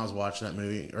time I was watching that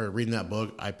movie or reading that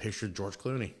book, I pictured George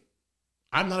Clooney.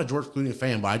 I'm not a George Clooney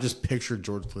fan, but I just pictured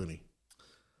George Clooney.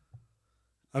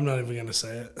 I'm not even going to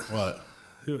say it. What?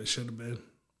 Who it should have been.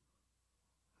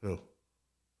 Who?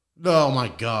 Oh, my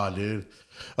God, dude.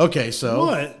 Okay, so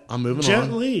what? I'm moving Jet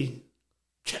on. Li.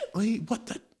 Jet Li? What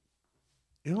the?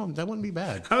 You know, that wouldn't be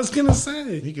bad. I was going to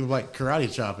say. He could, like,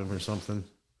 karate chop him or something.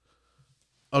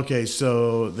 Okay,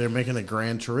 so they're making a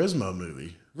Gran Turismo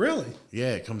movie. Really?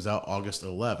 Yeah, it comes out August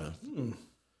 11th.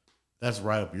 That's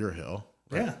right up your hill.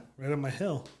 Right? Yeah, right up my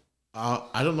hill.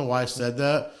 I don't know why I said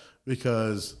that,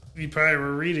 because you probably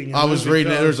were reading. I was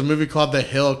reading it. There's a movie called The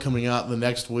Hill coming out the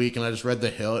next week, and I just read The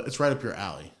Hill. It's right up your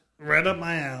alley. Right up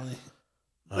my alley.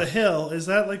 The Hill, is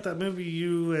that like that movie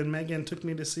you and Megan took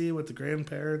me to see with the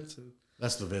grandparents?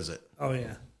 That's The Visit. Oh,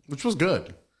 yeah. Which was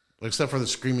good, except for the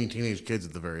screaming teenage kids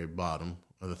at the very bottom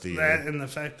of the theater. That and the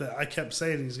fact that I kept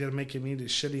saying he's going to make him eat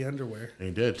his shitty underwear. And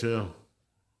he did, too.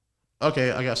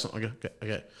 Okay, I got something.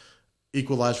 Okay.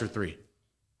 Equalizer 3.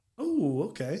 Oh,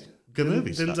 okay. Good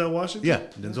movie. Denzel Washington? Yeah,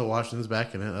 Denzel Washington's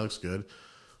back in it. That looks good.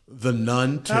 The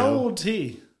Nun 2. How old is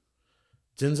he?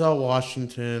 Denzel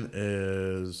Washington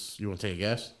is, you want to take a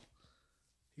guess?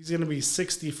 He's going to be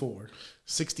 64.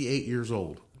 68 years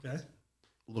old. Okay.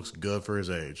 Looks good for his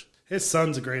age. His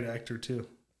son's a great actor, too.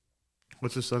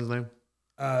 What's his son's name?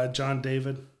 John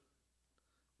David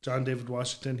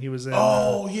Washington. He was in.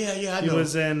 Oh, yeah, I know. He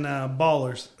was in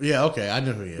Ballers. Yeah, okay, I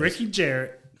know who he is. Ricky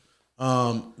Jarrett.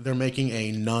 They're making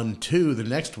a Nun 2 the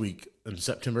next week on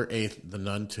September 8th. The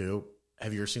Nun 2.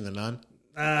 Have you ever seen The Nun?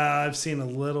 I've seen a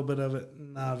little bit of it.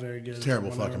 Not very good.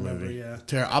 Terrible fucking movie. Yeah.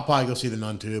 I'll probably go see The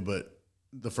Nun 2, but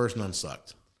the first Nun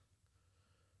sucked.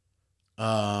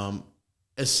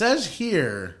 It says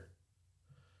here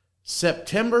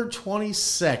September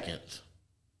 22nd.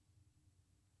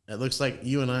 It looks like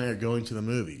you and I are going to the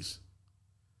movies.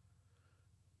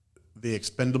 The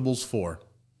Expendables 4.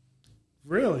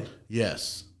 Really?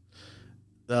 Yes.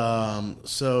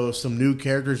 So some new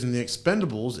characters in the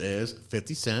Expendables is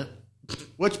 50 Cent,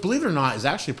 which, believe it or not, is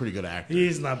actually a pretty good actor.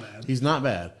 He's not bad. He's not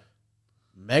bad.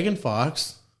 Megan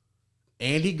Fox,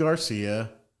 Andy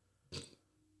Garcia.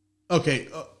 Okay,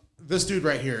 this dude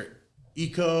right here,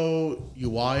 Iko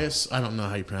Uwais. I don't know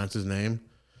how you pronounce his name.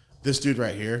 This dude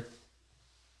right here.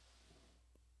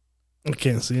 I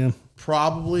can't see him.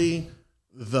 Probably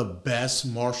the best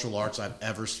martial arts I've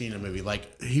ever seen in a movie.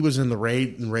 Like, he was in the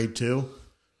Raid, in Raid 2.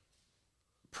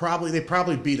 They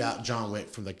probably beat out John Wick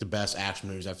for like the best action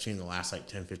movies I've seen in the last like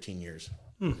 10, 15 years.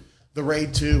 The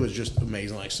Raid 2 is just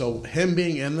amazing. Like, so him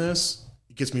being in this,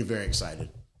 it gets me very excited.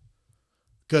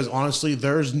 Because honestly,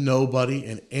 there's nobody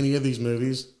in any of these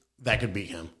movies that could beat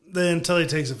him. Until he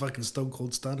takes a fucking Stone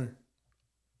Cold Stunner.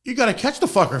 You got to catch the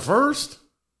fucker first.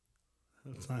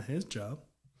 That's not his job.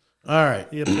 All right.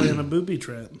 He had to play in a booby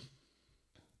trap.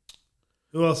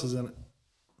 Who else is in it?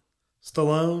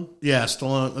 Stallone? Yeah,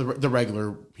 Stallone. The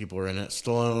regular people are in it.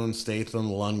 Stallone, Statham,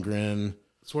 Lundgren.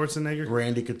 Schwarzenegger?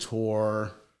 Randy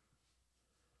Couture.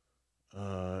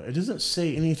 It doesn't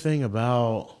say anything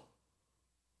about...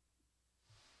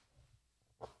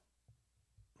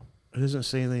 It doesn't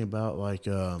say anything about, like...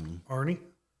 Arnie?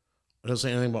 It doesn't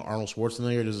say anything about Arnold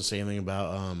Schwarzenegger. It doesn't say anything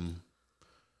about...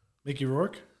 Mickey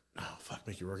Rourke? Oh, fuck,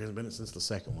 Mickey Rourke hasn't been in it since the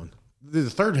second one. The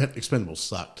third Expendables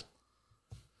sucked.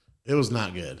 It was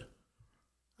not good.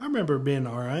 I remember it being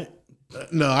all right.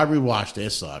 No, I rewatched it. It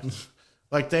sucked.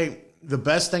 The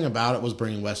best thing about it was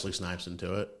bringing Wesley Snipes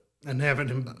into it. And having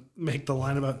him make the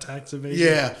line about tax evasion.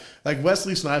 Yeah, like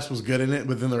Wesley Snipes was good in it,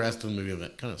 but then the rest of the movie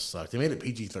kind of sucked. They made it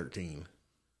PG-13.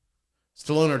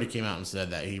 Stallone already came out and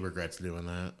said that he regrets doing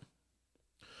that.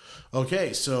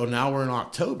 Okay, so now we're in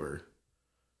October.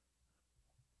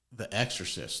 The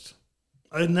Exorcist.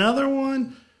 Another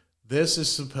one? This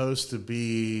is supposed to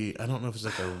be, I don't know if it's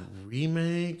like a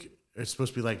remake. It's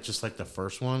supposed to be just like the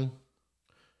first one.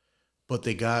 But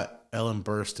they got Ellen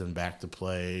Burstyn back to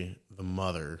play the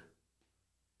mother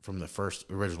from the first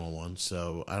original one.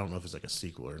 So I don't know if it's like a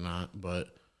sequel or not, but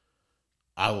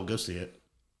I will go see it.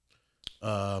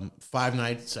 Five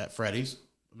Nights at Freddy's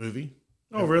movie.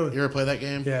 Oh, really? You ever play that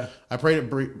game? Yeah. I played it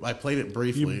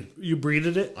briefly. You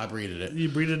breeded it? I breeded it. You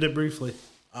breeded it briefly.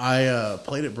 I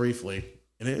played it briefly,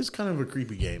 and it is kind of a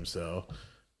creepy game. So,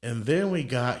 and then we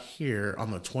got here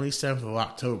on the 27th of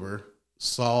October,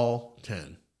 Saw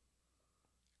 10.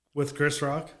 With Chris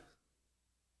Rock?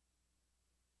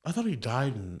 I thought he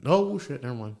died in... Oh, shit,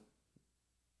 never mind.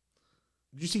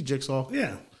 Did you see Jigsaw?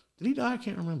 Yeah. Did he die? I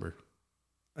can't remember.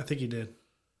 I think he did.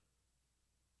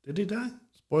 Did he die?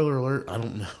 Spoiler alert. I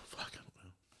don't know. Fuck, I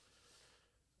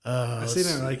don't know. I seen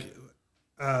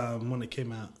it when it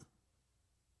came out.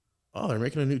 Oh, they're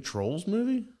making a new Trolls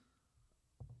movie?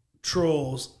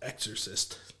 Trolls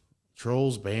Exorcist.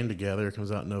 Trolls Band Together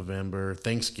comes out in November.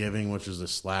 Thanksgiving, which is a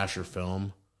slasher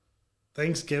film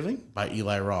Thanksgiving? by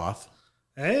Eli Roth.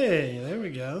 Hey, there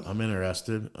we go. I'm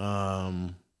interested.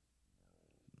 New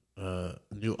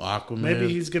Aquaman. Maybe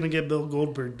he's going to get Bill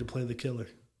Goldberg to play the killer.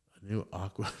 A new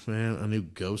Aquaman. A new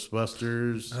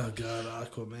Ghostbusters. Oh, God,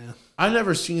 Aquaman. I've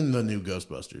never seen the new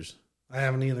Ghostbusters. I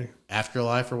haven't either.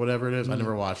 Afterlife or whatever it is. I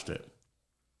never watched it.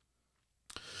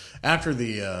 After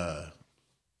the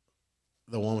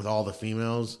one with all the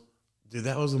females, dude,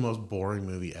 that was the most boring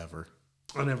movie ever.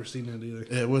 I've never seen it either.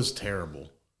 It was terrible.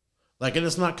 And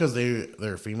it's not because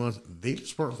they're females. They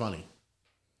just weren't funny.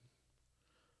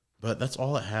 But that's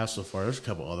all it has so far. There's a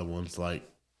couple other ones. I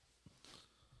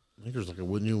think there's a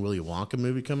new Willy Wonka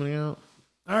movie coming out.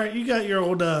 All right, you got your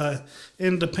old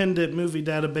independent movie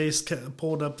database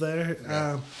pulled up there.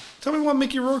 Yeah. Tell me what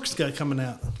Mickey Rourke's got coming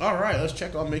out. All right, let's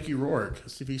check on Mickey Rourke.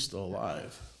 Let's see if he's still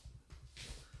alive.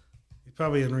 He's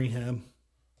probably in rehab.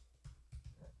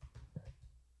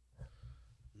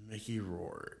 Mickey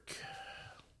Rourke.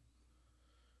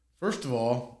 First of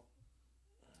all,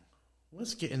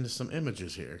 let's get into some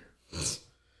images here.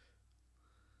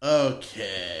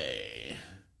 Okay.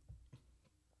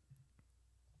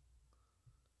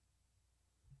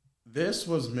 This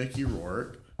was Mickey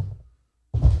Rourke.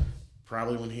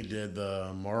 Probably when he did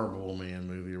the Marlboro Man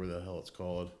movie, or whatever the hell it's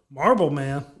called. Marble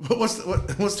Man? What's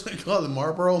that called? The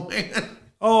Marlboro Man?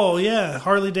 Oh, yeah.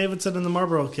 Harley Davidson and the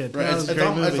Marlboro Kid. Right. That was a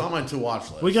great movie. It's on my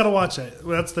to-watch list. We got to watch it.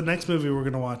 That's the next movie we're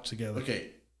going to watch together.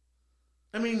 Okay.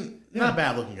 I mean, not a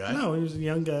bad-looking guy. No, he was a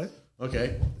young guy.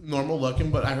 Okay. Normal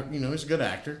looking, but he's a good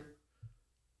actor.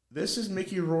 This is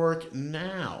Mickey Rourke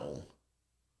now.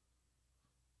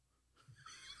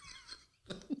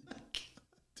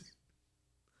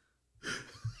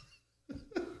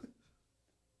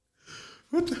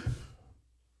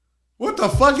 What the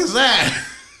fuck is that?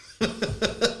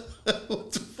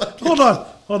 What the fuck?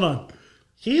 Hold on.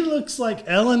 He looks like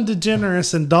Ellen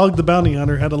DeGeneres and Dog the Bounty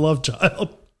Hunter had a love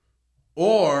child.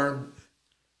 And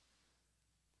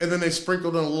then they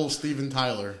sprinkled in a little Steven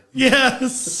Tyler.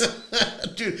 Yes.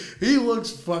 Dude, he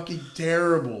looks fucking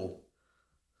terrible.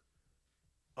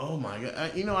 Oh my God.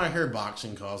 I heard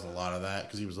boxing caused a lot of that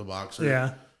because he was a boxer.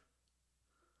 Yeah.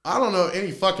 I don't know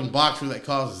any fucking boxer that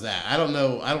causes that. I don't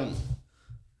know.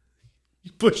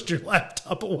 You pushed your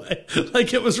laptop away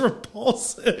like it was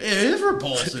repulsive. It is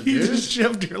repulsive, You dude. just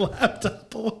shoved your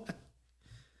laptop away.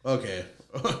 Okay.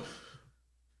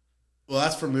 Well,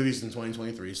 that's for movies in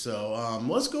 2023. So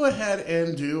let's go ahead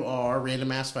and do our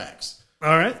random ass facts.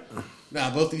 All right.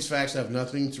 Now, both these facts have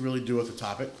nothing to really do with the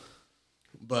topic,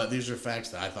 but these are facts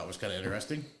that I thought was kind of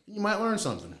interesting. You might learn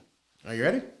something. Are you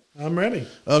ready? I'm ready.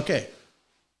 Okay.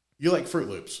 You like Fruit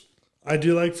Loops? I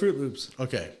do like Fruit Loops.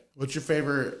 Okay. What's your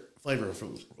favorite flavor of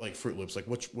Fruit Loops? Like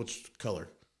which color?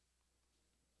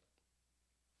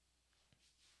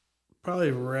 Probably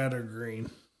red or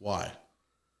green. Why?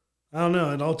 I don't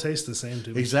know. It all tastes the same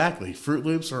to me. Exactly. Fruit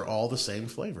Loops are all the same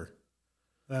flavor.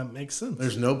 That makes sense.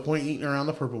 There's no point eating around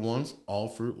the purple ones. All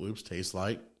Fruit Loops taste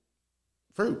like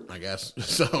fruit, I guess.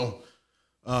 So,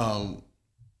 I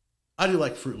do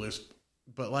like Fruit Loops,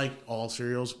 but like all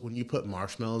cereals, when you put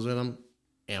marshmallows in them,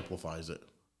 amplifies it.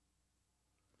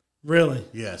 Really?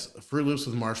 Yes, Fruit Loops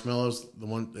with marshmallows.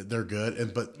 They're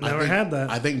good, but Never had that.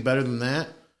 I think better than that,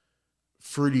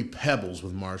 Fruity Pebbles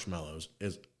with marshmallows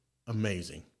is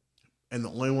amazing, and the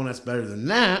only one that's better than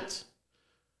that,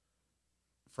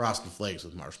 Frosted Flakes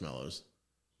with marshmallows.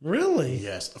 Really?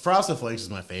 Yes, Frosted Flakes is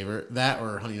my favorite. That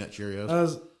or Honey Nut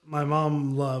Cheerios. My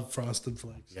mom loved Frosted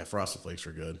Flakes. Yeah, Frosted Flakes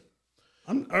are good.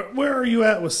 Where are you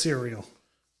at with cereal?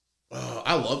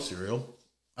 I love cereal.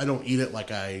 I don't eat it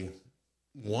like I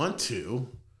want to,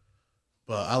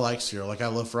 but I like cereal. Like I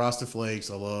love Frosted Flakes.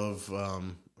 I love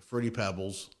Fruity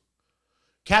Pebbles.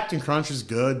 Captain Crunch is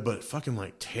good, but it fucking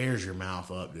like tears your mouth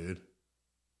up, dude.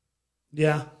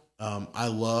 Yeah. I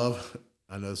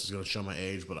know this is going to show my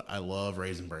age, but I love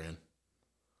Raisin Bran.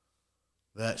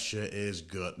 That shit is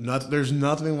good. There's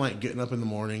nothing like getting up in the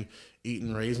morning,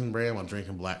 eating Raisin Bran while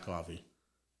drinking black coffee.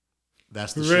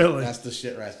 That's the shit. That's the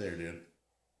shit right there, dude.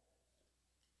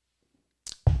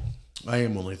 I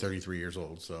am only 33 years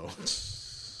old, so.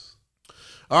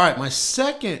 All right, my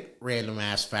second random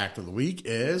ass fact of the week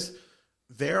is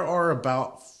there are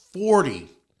about 40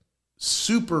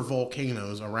 super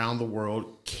volcanoes around the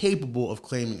world capable of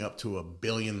claiming up to 1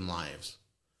 billion lives.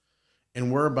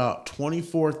 And we're about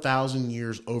 24,000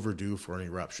 years overdue for an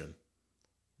eruption.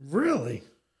 Really?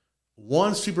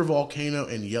 One super volcano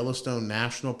in Yellowstone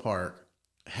National Park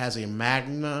has a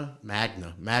magma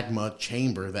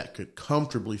chamber that could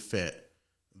comfortably fit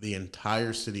the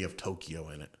entire city of Tokyo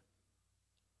in it.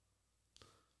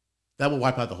 That would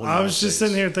wipe out the whole United States. I was just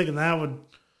sitting here thinking that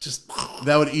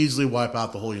would easily wipe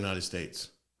out the whole United States.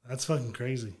 That's fucking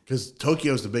crazy. Because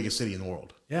Tokyo is the biggest city in the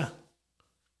world. Yeah.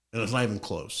 And it's not even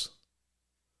close.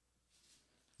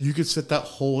 You could sit that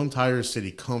whole entire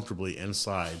city comfortably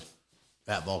inside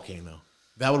that volcano.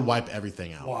 That would wipe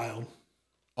everything out. Wild.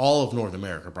 All of North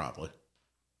America, probably.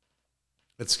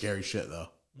 It's scary shit, though.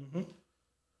 Mm-hmm. I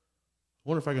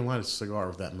wonder if I can light a cigar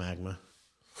with that magma.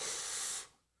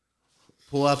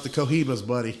 Pull out the Cohibas,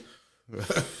 buddy.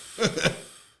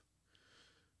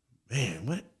 Man,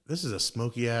 what? This is a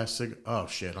smoky ass cigar. Oh,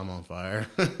 shit, I'm on fire.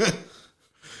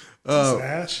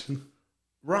 Ash?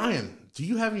 Ryan, do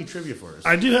you have any trivia for us?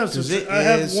 I do have some.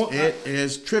 It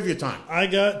is trivia time. I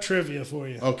got trivia for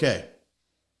you. Okay.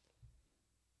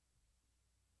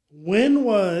 When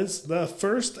was the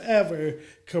first ever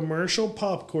commercial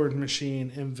popcorn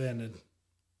machine invented?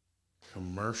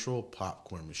 Commercial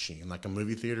popcorn machine, like a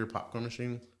movie theater popcorn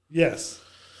machine? Yes.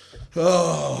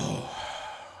 Oh,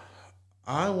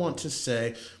 I want to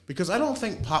say, because I don't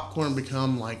think popcorn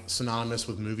become like synonymous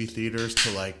with movie theaters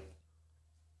to like,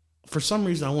 for some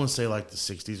reason I want to say like the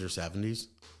 60s or 70s.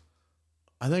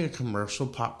 I think a commercial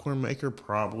popcorn maker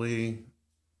probably,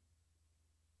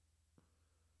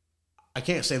 I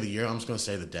can't say the year, I'm just going to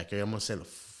say the decade. I'm going to say the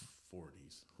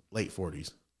 40s, late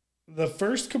 40s. The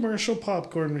first commercial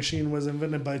popcorn machine was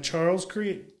invented by Charles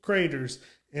Craters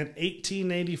in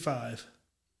 1885.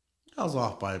 I was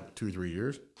off by 2-3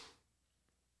 years.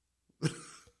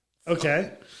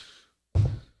 Okay.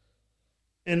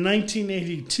 In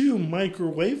 1982,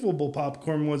 microwavable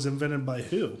popcorn was invented by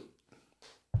who?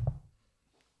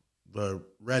 The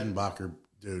Redenbacher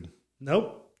dude.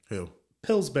 Nope. Who?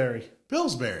 Pillsbury.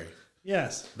 Pillsbury.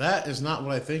 Yes. That is not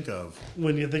what I think of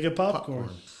when you think of popcorn.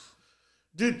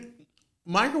 Dude,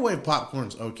 microwave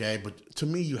popcorn's okay, but to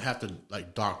me you have to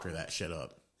like doctor that shit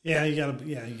up. Yeah, you gotta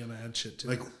add shit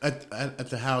to it. Like at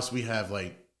the house we have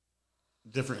like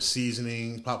different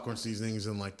seasonings, popcorn seasonings,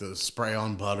 and like the spray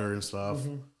on butter and stuff.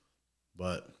 Mm-hmm.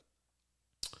 But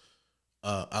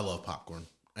I love popcorn.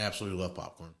 I absolutely love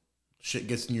popcorn. Shit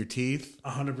gets in your teeth.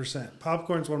 100%.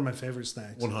 Popcorn's one of my favorite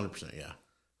snacks. 100%, yeah.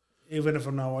 Even if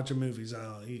I'm not watching movies,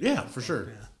 I'll eat. Yeah, for sure.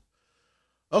 Yeah.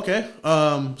 Okay,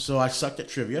 so I sucked at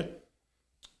trivia.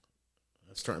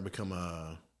 It's starting to become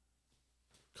a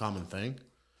common thing.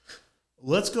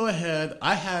 Let's go ahead.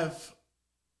 I have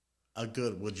a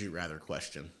good would you rather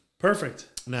question. Perfect.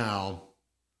 Now,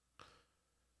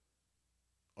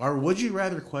 our would you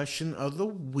rather question of the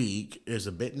week is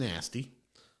a bit nasty,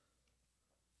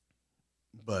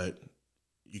 but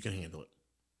you can handle it.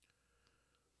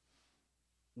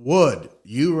 Would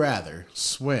you rather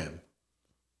swim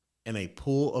in a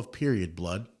pool of period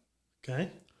blood? Okay.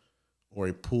 Or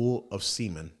a pool of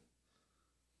semen?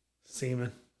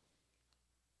 Semen.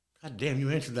 God damn, you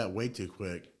answered that way too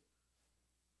quick.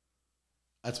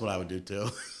 That's what I would do too.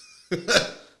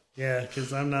 Yeah,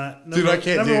 because I'm not. Dude, I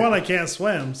can't. Number one, I can't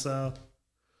swim, so.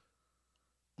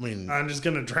 I mean, I'm just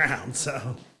gonna drown.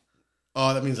 So.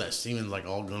 Oh, that means that semen's like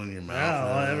all going in your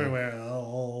mouth. Oh, everywhere.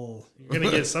 Oh, you're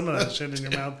gonna get some of that shit in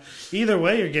your mouth. Either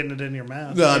way, you're getting it in your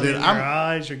mouth. No, dude, in your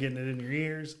eyes. You're getting it in your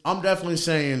ears. I'm definitely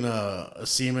saying a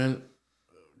semen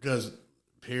because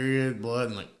period blood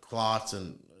and like clots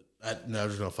and that. No,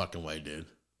 there's no fucking way, dude.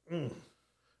 And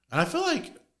I feel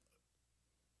like,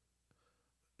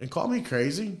 and call me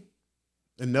crazy,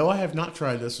 and no, I have not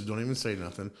tried this, so don't even say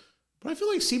nothing. But I feel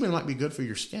like semen might be good for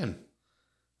your skin.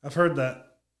 I've heard that.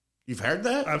 You've heard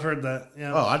that? I've heard that.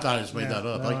 Yeah. Oh, I thought I just made that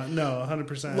up. No,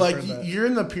 100%. Like you're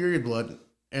in the period blood,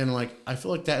 and like I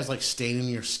feel like that is like staining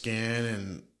your skin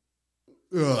and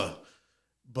ugh.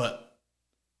 But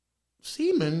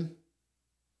semen,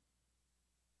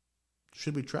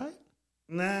 should we try it?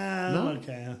 Nah, No? I'm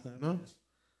okay. No.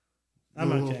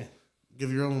 I'm okay.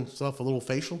 Give your own self a little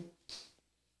facial.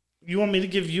 You want me to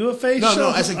give you a facial? No,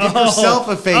 I said give yourself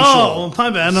a facial. Oh, my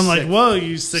bad. I'm like, Sick- whoa,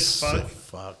 you sick fuck. Sick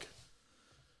fuck.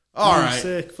 All You right.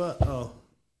 sick fuck. Oh.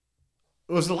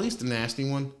 Was it at least a nasty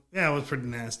one? Yeah, it was pretty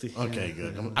nasty. Okay, Yeah.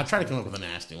 good. I try to come up with a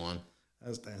nasty one. That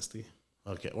was nasty.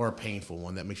 Okay, or a painful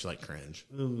one that makes you like cringe.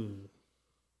 Ooh.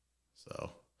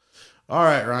 So, all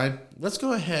right, Ryan. Let's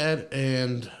go ahead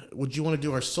and would you want to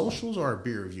do our socials or our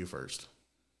beer review first?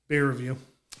 Beer review.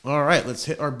 All right, let's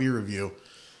hit our beer review.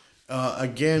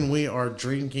 Again, we are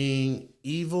drinking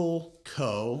Evil and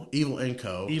Co. Evil and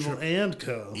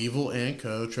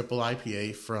Co. Triple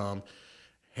IPA from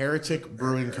Heretic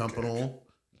Brewing Company.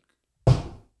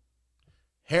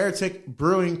 Heretic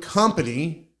Brewing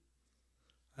Company,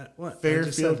 What?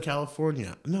 Fairfield,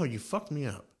 California. No, you fucked me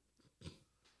up.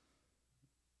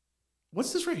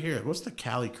 What's this right here? What's the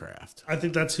Cali Craft? I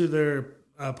think that's who they're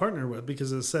partnered with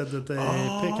because it said that they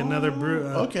pick another brew.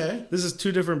 Okay. This is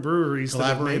two different breweries. that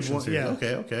have made Collaborations one. here.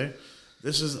 Yeah. Okay.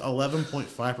 This is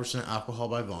 11.5% alcohol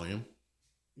by volume,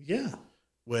 Yeah.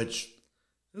 which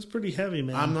That's pretty heavy,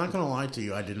 man. I'm not going to lie to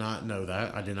you. I did not know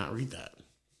that. I did not read that.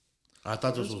 I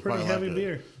thought this That's was pretty probably heavy like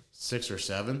beer. 6 or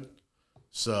 7.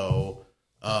 So,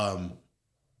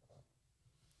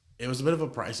 it was a bit of a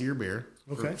pricier beer.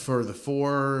 Okay. For the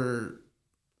 4,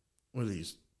 what are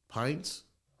these, pints?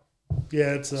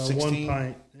 Yeah, it's 16? 1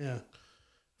 pint. Yeah.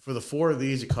 For the 4 of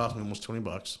these, it cost me almost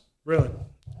 $20. Really?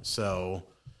 So,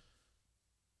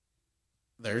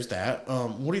 there's that.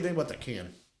 What do you think about that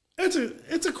can?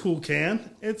 It's a cool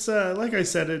can. It's like I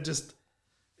said, it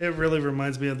really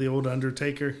reminds me of the old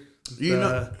Undertaker. You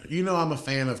know, I'm a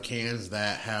fan of cans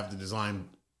that have the design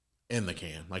in the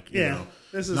can. Like, you know,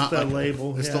 this is not the like-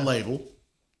 label. It's yeah. the label.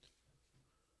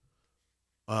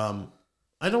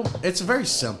 It's very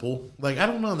simple. Like, I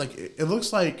don't know. Like, it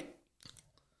looks like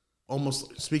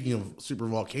almost, speaking of super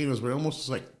volcanoes, but it almost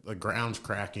looks like the ground's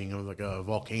cracking of like a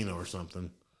volcano or something.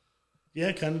 Yeah,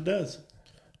 it kind of does.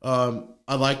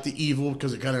 I like the evil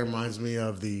because it kind of reminds me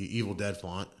of the Evil Dead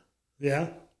font. Yeah.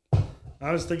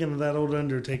 I was thinking of that old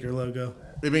Undertaker logo.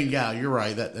 I mean, yeah, you're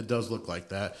right. That does look like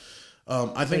that. I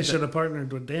They think should have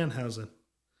partnered with Danhausen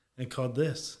and called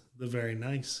this the Very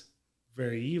Nice,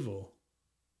 Very Evil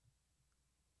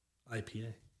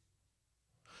IPA.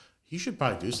 he should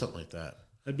probably do something like that.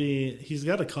 He's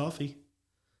got a coffee.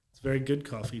 It's very good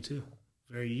coffee too.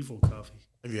 Very evil coffee.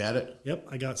 Have you had it? Yep,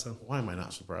 I got some. Why am I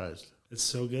not surprised? It's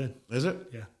so good. Is it?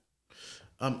 Yeah.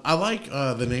 I like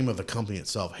the name of the company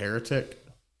itself, Heretic.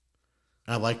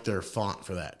 I like their font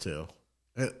for that too.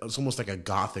 It's almost like a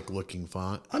gothic looking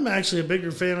font. I'm actually a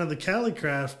bigger fan of the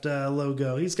Calicraft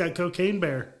logo. He's got Cocaine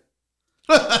Bear.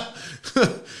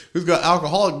 Who's got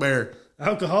Alcoholic Bear?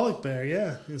 Alcoholic Bear,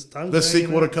 yeah. His tongue's The hanging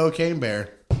sequel to out. Cocaine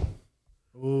Bear.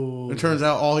 Ooh. It turns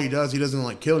out all he doesn't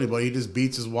like kill anybody. He just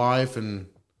beats his wife and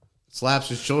slaps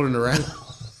his children around.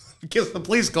 Gets the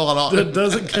police called on.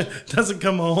 Doesn't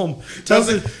come home.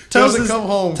 Doesn't come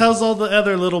home. Tells all the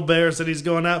other little bears that he's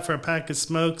going out for a pack of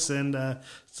smokes and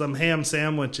some ham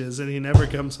sandwiches, and he never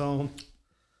comes home.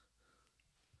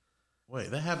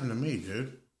 Wait, that happened to me,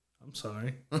 dude. I'm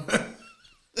sorry.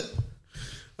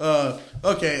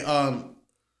 Okay.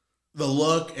 The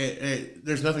look.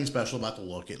 There's nothing special about the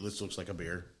look. It just looks like a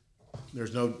beer.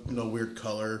 There's no weird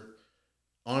color.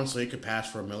 Honestly, it could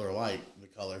pass for a Miller Lite. The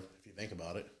color, if you think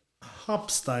about it.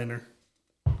 Hopsteiner.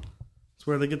 It's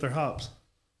where they get their hops.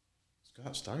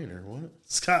 Scott Steiner, what?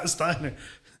 Scott Steiner.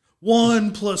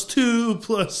 1 + 2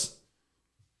 +.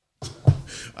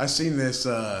 I seen this.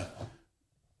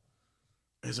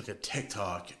 It's like a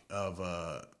TikTok of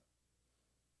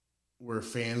where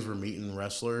fans were meeting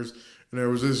wrestlers, and there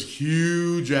was this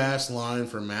huge ass line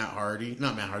for Matt Hardy,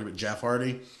 not Matt Hardy, but Jeff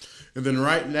Hardy, and then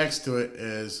right next to it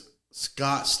is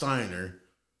Scott Steiner.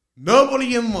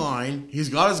 Nobody in line. He's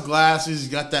got his glasses. He's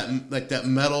got that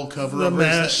metal cover The over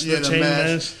mesh, his, the chain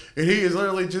mesh. and he is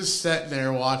literally just sitting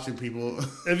there watching people.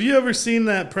 Have you ever seen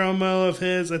that promo of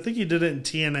his? I think he did it in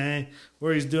TNA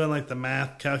where he's doing like the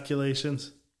math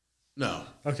calculations. No.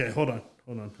 Okay, hold on.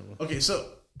 Okay, so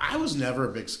I was never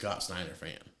a big Scott Steiner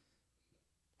fan.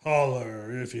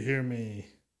 Holler if you hear me.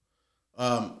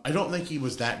 I don't think he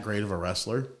was that great of a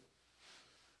wrestler.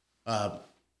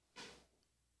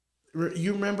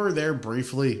 You remember there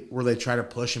briefly where they tried to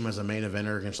push him as a main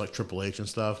eventer against like Triple H and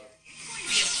stuff? It's going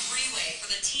to be a three-way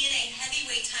for the TNA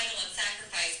heavyweight title and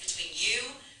sacrifice between you,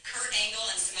 Kurt Angle,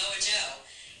 and Samoa Joe.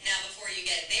 Now, before you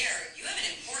get there, you have an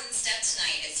important step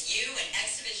tonight as you and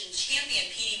X Division champion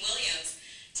Petey Williams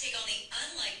take on the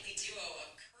unlikely duo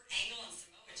of Kurt Angle and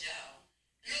Samoa Joe.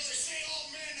 You know, they say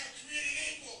all men are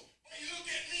created equal. But you look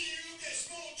at me and you look at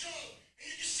Samoa Joe,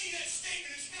 and you can see that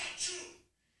statement is not true.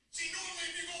 See, normally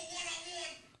if you go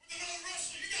one-on-one with another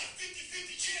wrestler, you got a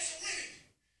 50-50 chance of winning.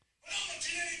 But I'm a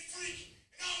genetic freak,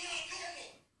 and I'm not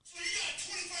normal. So you got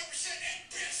 25%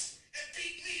 at best at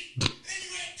beating me. Then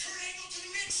you add Kurt Angle to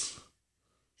the mix.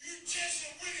 Your chance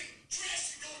of winning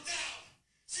drastically go down.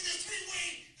 See, the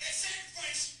three-way at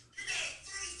sacrifice, you got a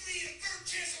 33 and a third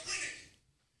chance of winning.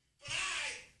 But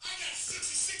I got a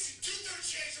 60, 2/3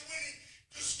 chance of winning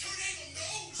because Kurt Angle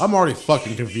knows. I'm already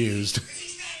fucking confused. And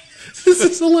he's not. This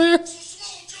is hilarious. So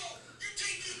Samoa Joe, you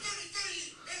take your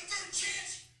 30 and a third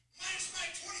chance minus my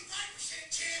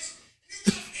 25% chance, and you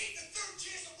got an 8 and a third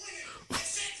chance of winning at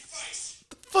sacrifice.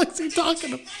 What's he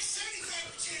talking My about?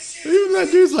 75% chance. Even that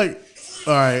dude's like,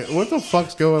 all right, what the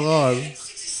fuck's going on?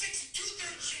 66 and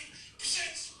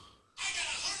 2/3%. I got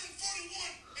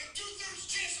 141 and 2/3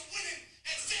 chance of winning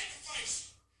at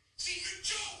sacrifice. See,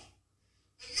 Joe,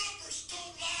 the numbers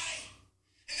don't lie,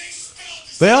 and they spell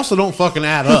the They also don't fucking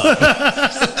add up.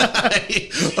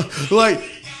 Like,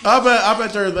 I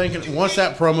bet they're thinking once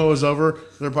that promo is over,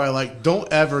 they're probably like,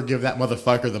 don't ever give that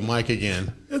motherfucker the mic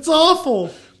again. It's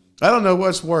awful. I don't know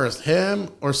what's worse, him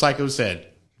or Psycho Sid.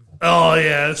 Oh,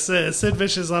 yeah. Sid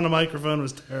Vicious on a microphone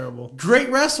was terrible. Great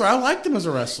wrestler. I liked him as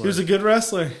a He wrestler. was a good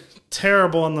wrestler.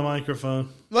 Terrible on the microphone.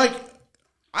 Like,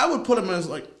 I would put him as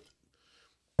like,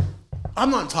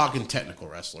 I'm not talking technical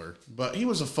wrestler, but he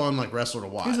was a fun like wrestler to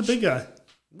watch. He's a big guy.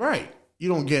 Right. You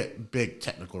don't get big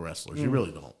technical wrestlers. You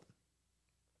really don't.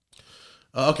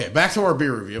 Okay, back to our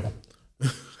beer review.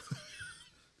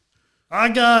 I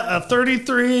got a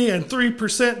 33 and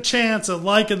 3% chance of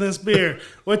liking this beer,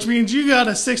 which means you got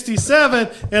a 67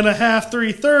 and a half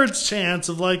 3/3 chance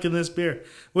of liking this beer,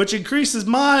 which increases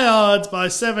my odds by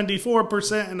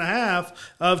 74% and a half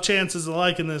of chances of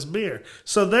liking this beer.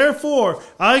 So therefore,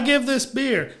 I give this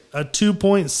beer a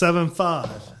 2.75.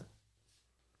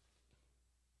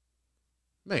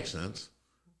 Makes sense.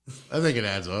 I think it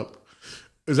adds up.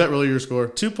 Is that really your score?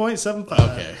 2.75.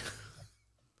 Okay.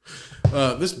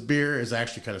 This beer is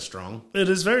actually kind of strong. It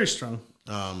is very strong.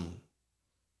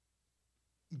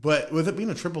 But with it being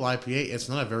a triple IPA, it's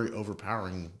not a very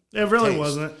overpowering It really taste.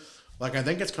 wasn't. Like, I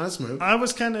think it's kind of smooth. I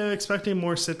was kind of expecting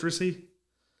more citrusy.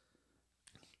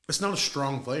 It's not a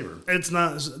strong flavor. It's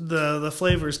not, the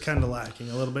flavor is kind of lacking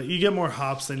a little bit. You get more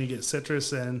hops than you get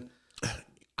citrus, and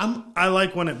I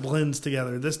like when it blends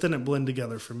together. This didn't blend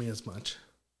together for me as much.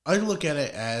 I look at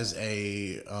it as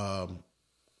a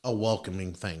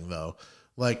welcoming thing, though.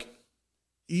 Like,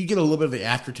 you get a little bit of the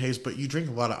aftertaste, but you drink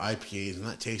a lot of IPAs, and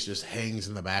that taste just hangs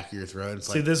in the back of your throat. It's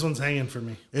See, like, this one's hanging for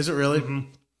me. is it really?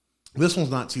 Mm-hmm. This one's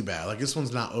not too bad. Like, this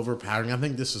one's not overpowering. I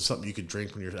think this is something you could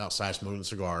drink when you're outside smoking a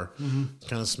cigar. Mm-hmm. It's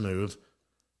kind of smooth.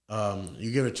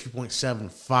 You give it a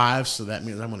 2.75, so that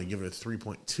means I'm going to give it a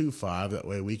 3.25. That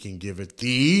way we can give it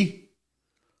the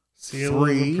Seal of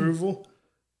approval.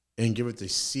 and give it the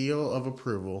seal of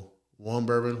approval. 1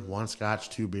 bourbon, 1 scotch,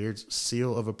 2 beards,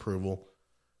 seal of approval.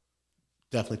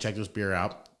 Definitely check this beer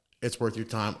out. It's worth your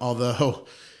time. Although,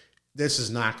 this is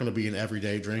not going to be an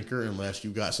everyday drinker unless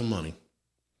you got some money.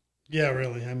 Yeah,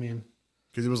 really. I mean,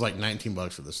 Because it was like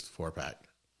 $19 for this 4-pack.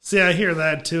 see, I hear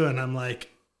that too, and I'm like,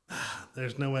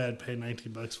 there's no way I'd pay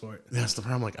 $19 for it. That's the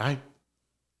problem. Like,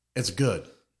 it's good.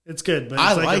 It's good, but I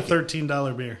it's like like a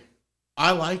 $13 beer.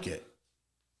 I like it.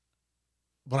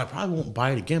 But I probably won't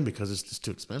buy it again because it's just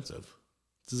too expensive.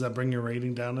 Does that bring your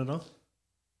rating down at all?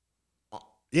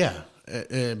 Yeah,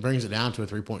 it brings it down to a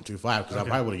 3.25 because I Okay.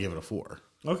 probably would have given it a 4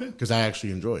 Okay, because I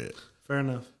actually enjoy it. fair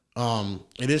enough.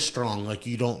 It is strong. Like,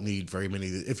 you don't need very many.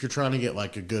 If you're trying to get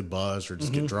like a good buzz or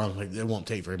just get drunk, like, it won't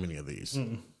take very many of these.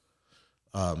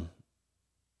 I'm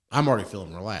already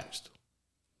feeling relaxed.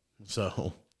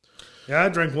 So, Yeah, I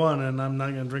drank one, and I'm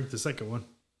not going to drink the second one.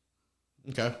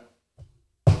 okay.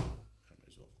 I may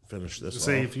as well finish this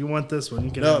Say, off. if you want this one,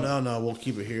 you can have it. No. We'll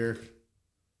keep it here.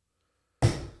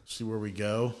 See where we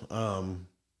go.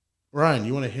 Ryan,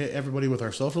 you want to hit everybody with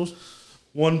our socials?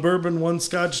 1 bourbon, 1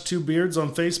 scotch, 2 beards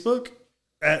on Facebook,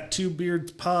 at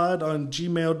 2beardspod on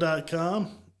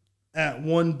gmail.com, at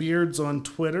 1beards on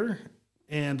Twitter,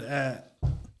 and at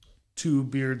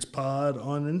 2beardspod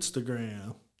on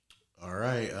Instagram. All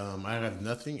right. I have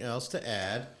nothing else to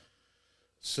add.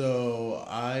 So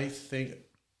I think.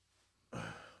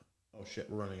 Oh shit,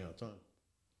 we're running out of time.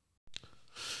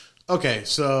 Okay,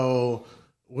 so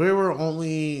we were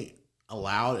only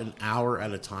allowed an hour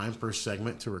at a time per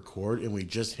segment to record, and we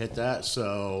just hit that.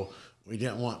 So we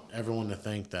didn't want everyone to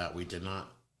think that we did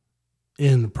not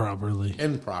Improperly.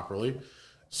 end properly.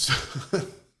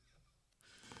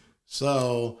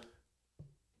 So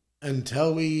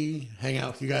until we hang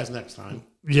out with you guys next time,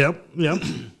 Yep.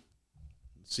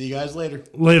 see you guys later.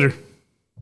 Later.